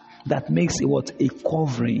blood that makes a what? A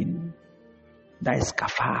covering. That is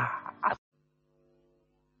kafar.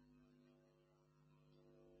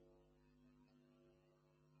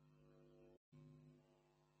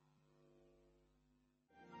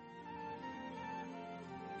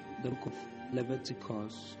 The book of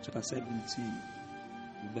Leviticus, chapter 17,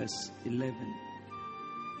 verse 11.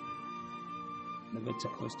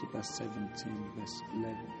 Leviticus chapter 17, verse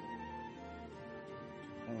 11.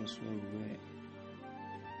 Also where?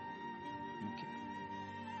 Okay.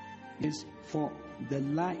 It's for the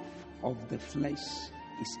life of the flesh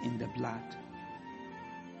is in the blood,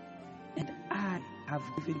 and I have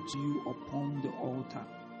given to you upon the altar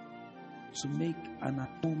to make an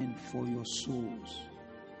atonement for your souls.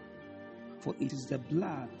 For it is the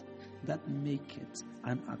blood that maketh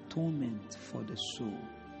an atonement for the soul.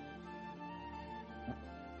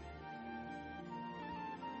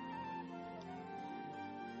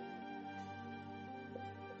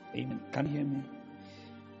 Amen. Can you hear me?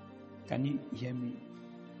 Can you hear me?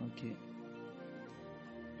 Okay.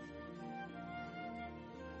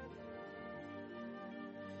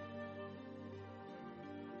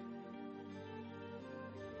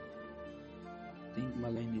 I think my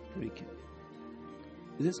line is breaking.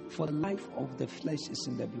 It says, for the life of the flesh is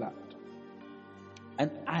in the blood,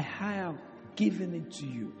 and I have given it to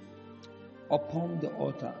you upon the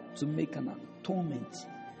altar to make an atonement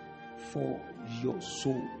for your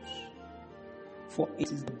souls. For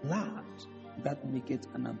it is the blood that maketh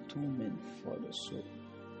an atonement for the soul.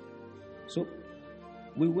 So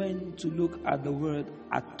we went to look at the word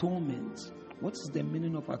atonement. What is the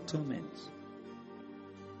meaning of atonement?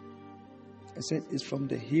 I said it's from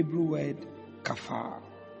the Hebrew word kafar.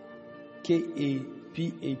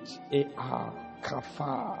 K-A-P-H-A-R.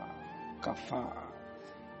 Kafar. Kafar.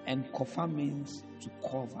 And kafar means to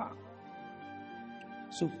cover.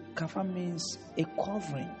 So kafar means a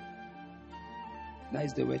covering. That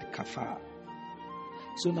is the word kafar.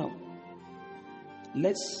 So now,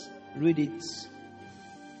 let's read it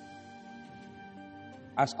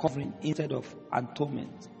as covering instead of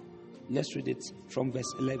atonement. Let's read it from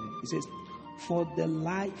verse 11. It says, for the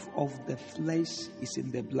life of the flesh is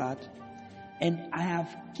in the blood, and I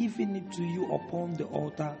have given it to you upon the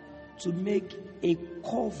altar to make a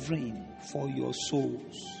covering for your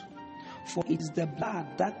souls. For it is the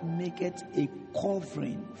blood that maketh a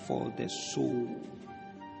covering for the soul.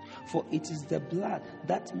 For it is the blood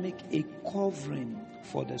that maketh a covering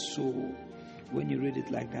for the soul. When you read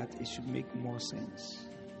it like that, it should make more sense.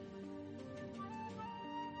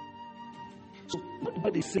 So what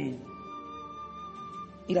God is saying,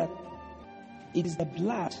 that it is the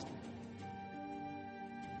blood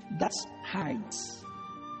that hides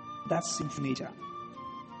that sinful nature.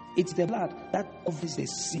 It's the blood that covers the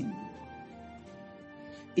sin.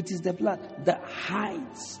 It is the blood that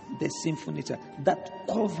hides the sinful nature, that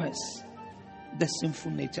covers the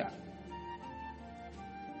sinful nature.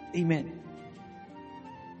 Amen.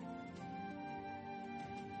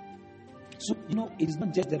 So, it is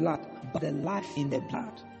not just the blood, but the life in the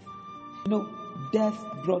blood. Death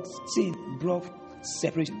brought sin, brought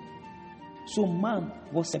separation. So man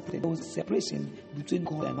was separated. There was a separation between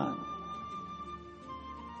God and man.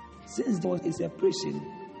 Since there was a separation,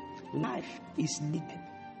 life is needed.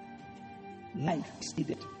 Life is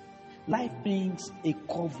needed. Life brings a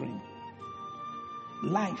covering.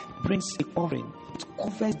 Life brings a covering. It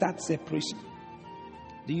covers that separation.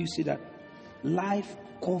 Do you see that? Life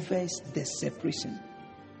covers the separation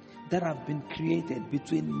that have been created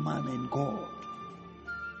between man and God.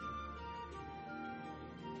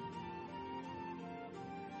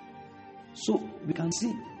 So we can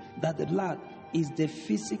see that the blood is the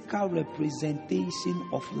physical representation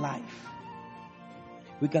of life.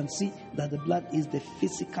 We can see that the blood is the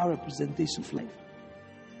physical representation of life.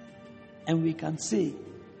 And we can say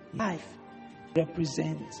life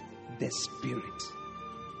represents the spirit.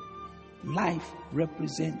 Life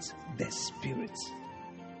represents the spirit.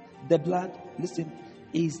 The blood, listen,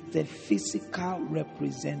 is the physical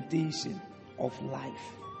representation of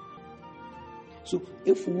life. So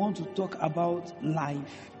if we want to talk about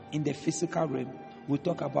life in the physical realm, we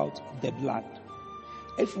talk about the blood.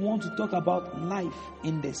 If we want to talk about life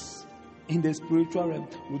in the spiritual realm,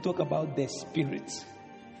 we talk about the spirit.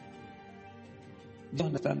 Do you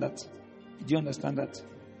understand that? Do you understand that?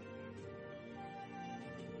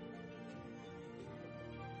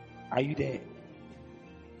 Are you there?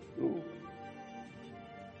 Oh.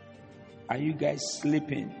 Are you guys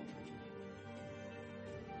sleeping?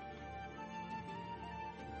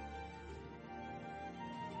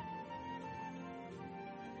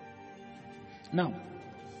 Now,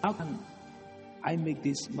 how can I make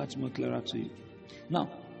this much more clearer to you? Now,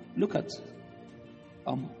 look at,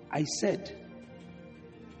 I said,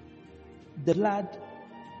 the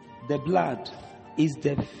blood is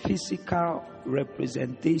the physical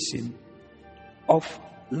representation of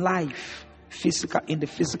life, in the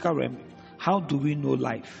physical realm. How do we know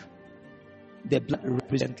life? The blood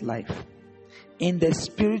represents life. In the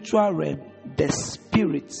spiritual realm, the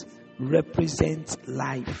spirit represents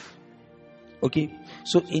life. Okay,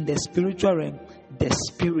 so in the spiritual realm, the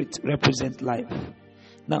spirit represents life.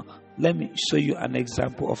 Now, let me show you an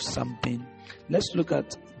example of something. Let's look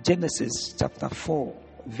at Genesis chapter 4,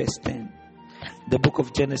 verse 10. The book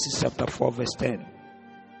of Genesis chapter 4, verse 10.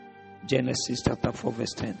 Genesis chapter 4,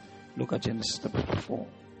 verse 10. Look at Genesis chapter 4.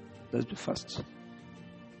 Let's be fast.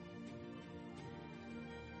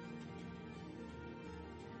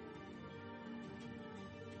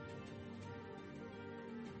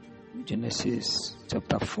 Genesis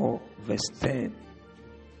chapter 4, verse 10.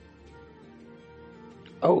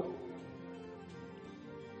 Oh,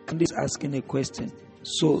 Candy is asking a question.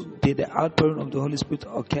 So, did the outpouring of the Holy Spirit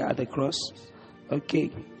occur at the cross?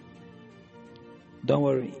 Okay. Don't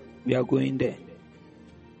worry. We are going there.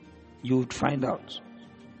 You would find out.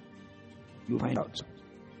 You find out.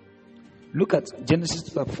 Look at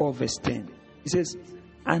Genesis chapter 4, verse 10. It says,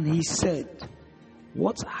 and he said,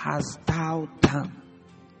 what hast thou done?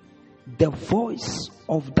 The voice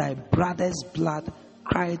of thy brother's blood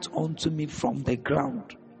cried unto me from the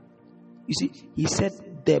ground. You see, he said,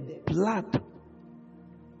 the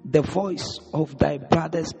voice of thy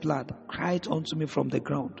brother's blood cried unto me from the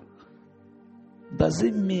ground. Does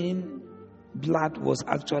it mean blood was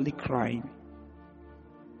actually crying?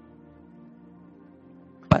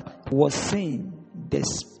 But was saying the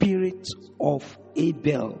spirit of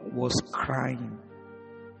Abel was crying.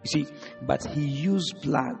 You see, but he used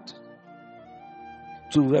blood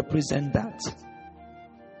to represent that.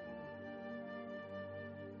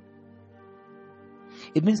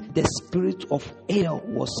 It means the spirit of Abel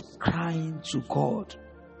was crying to God.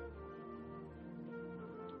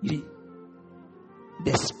 You see,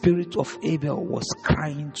 the spirit of Abel was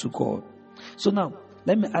crying to God. So now,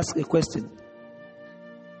 let me ask a question.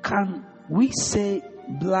 Can we say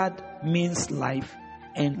blood means life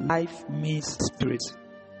and life means spirit?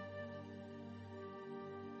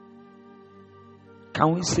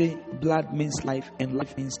 Can we say blood means life and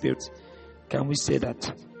life means spirit? Can we say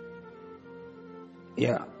that?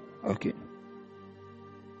 Yeah, okay.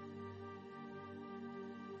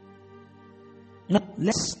 Now,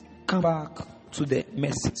 let's come back to the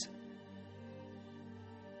message.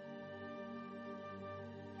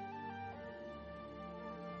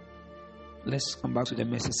 let's come back to the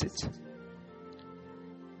message set.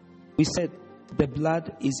 We said the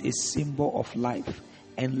blood is a symbol of life,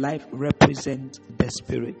 and life represents the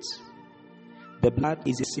spirit. The blood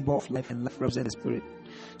is a symbol of life, and life represents the spirit.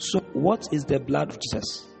 So, what is the blood of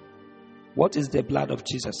Jesus? What is the blood of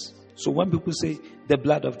Jesus? So, when people say the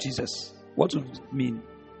blood of Jesus, what would it mean?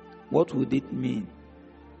 What would it mean?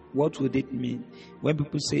 What would it mean? When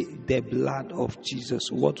people say the blood of Jesus,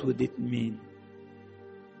 what would it mean?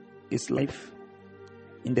 It's life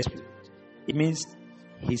in the spirit. It means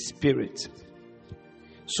His spirit.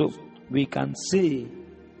 So we can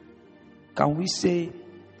we say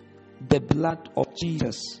the blood of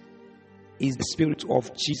Jesus is the spirit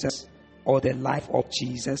of Jesus or the life of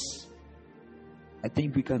Jesus? I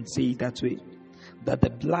think we can say it that way. That the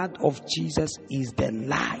blood of Jesus is the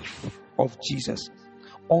life of Jesus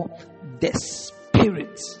or the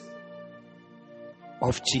spirit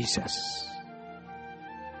of Jesus.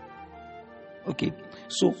 Okay,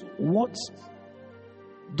 so what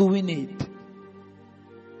do we need?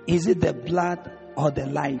 Is it the blood or the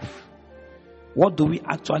life? What do we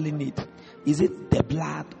actually need? Is it the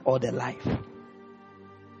blood or the life?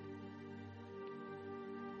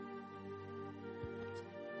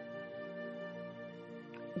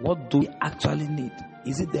 What do we actually need?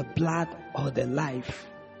 Is it the blood or the life?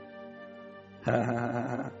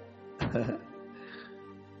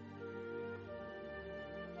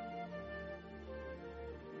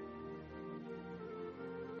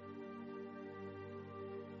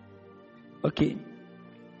 Okay.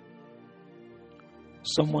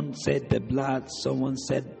 Someone said the blood, someone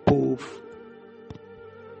said both.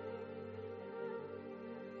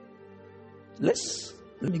 Let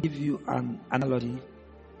me give you an analogy.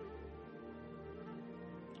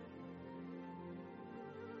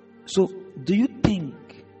 So, do you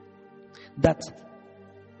think that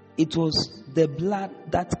it was the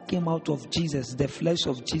blood that came out of Jesus, the flesh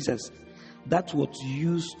of Jesus, that was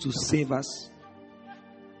used to save us?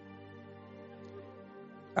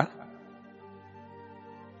 Huh?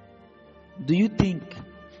 Do you think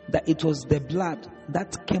that it was the blood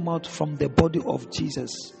that came out from the body of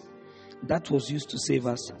Jesus that was used to save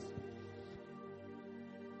us?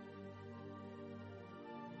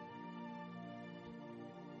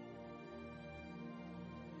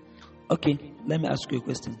 Okay, let me ask you a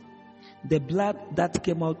question. The blood that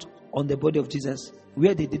came out on the body of Jesus,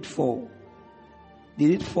 where did it fall?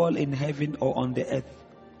 Did it fall in heaven or on the earth?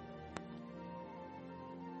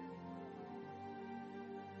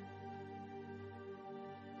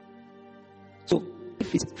 So,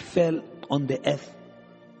 if it fell on the earth,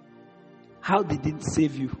 how did it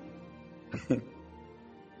save you?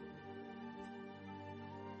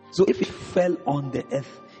 So, if it fell on the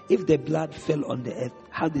earth, if the blood fell on the earth,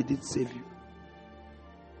 how did it save you?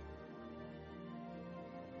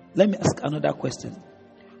 Let me ask another question.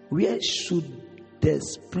 Where should the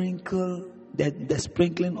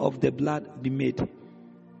sprinkling of the blood be made?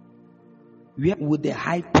 Where would the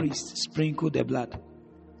high priest sprinkle the blood?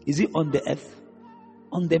 Is it on the earth?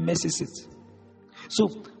 On the mercy seat?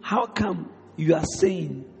 So, how come you are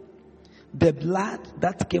saying the blood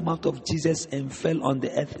that came out of Jesus and fell on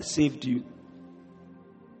the earth saved you?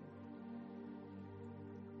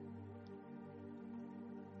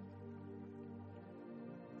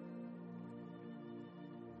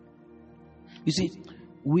 You see,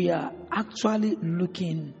 we are actually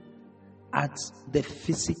looking at the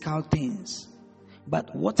physical things,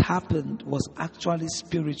 but what happened was actually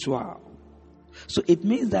spiritual. So it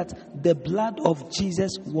means that the blood of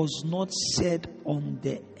Jesus was not shed on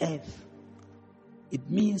the earth. It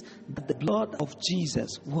means that the blood of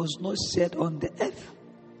Jesus was not shed on the earth.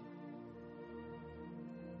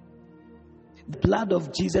 The blood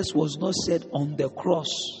of Jesus was not shed on the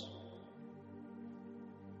cross.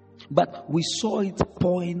 But we saw it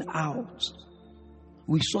pouring out.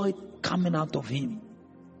 We saw it coming out of him.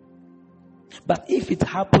 But if it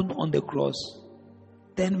happened on the cross,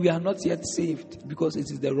 then we are not yet saved because it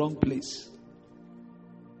is the wrong place.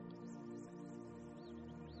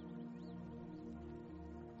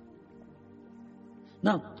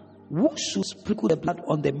 Now, who should sprinkle the blood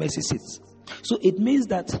on the mercy seats? So it means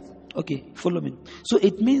that, okay, follow me. So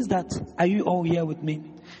it means that, are you all here with me?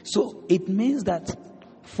 So it means that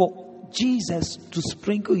for Jesus to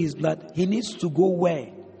sprinkle his blood, he needs to go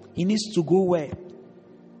where? He needs to go where?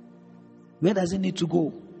 Where does he need to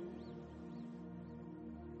go?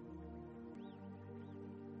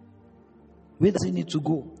 Where does he need to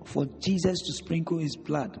go for Jesus to sprinkle his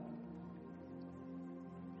blood?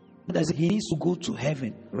 He needs to go to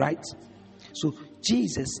heaven, right? So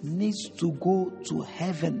Jesus needs to go to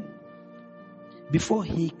heaven before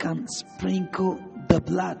he can sprinkle the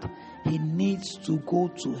blood, he needs to go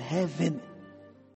to heaven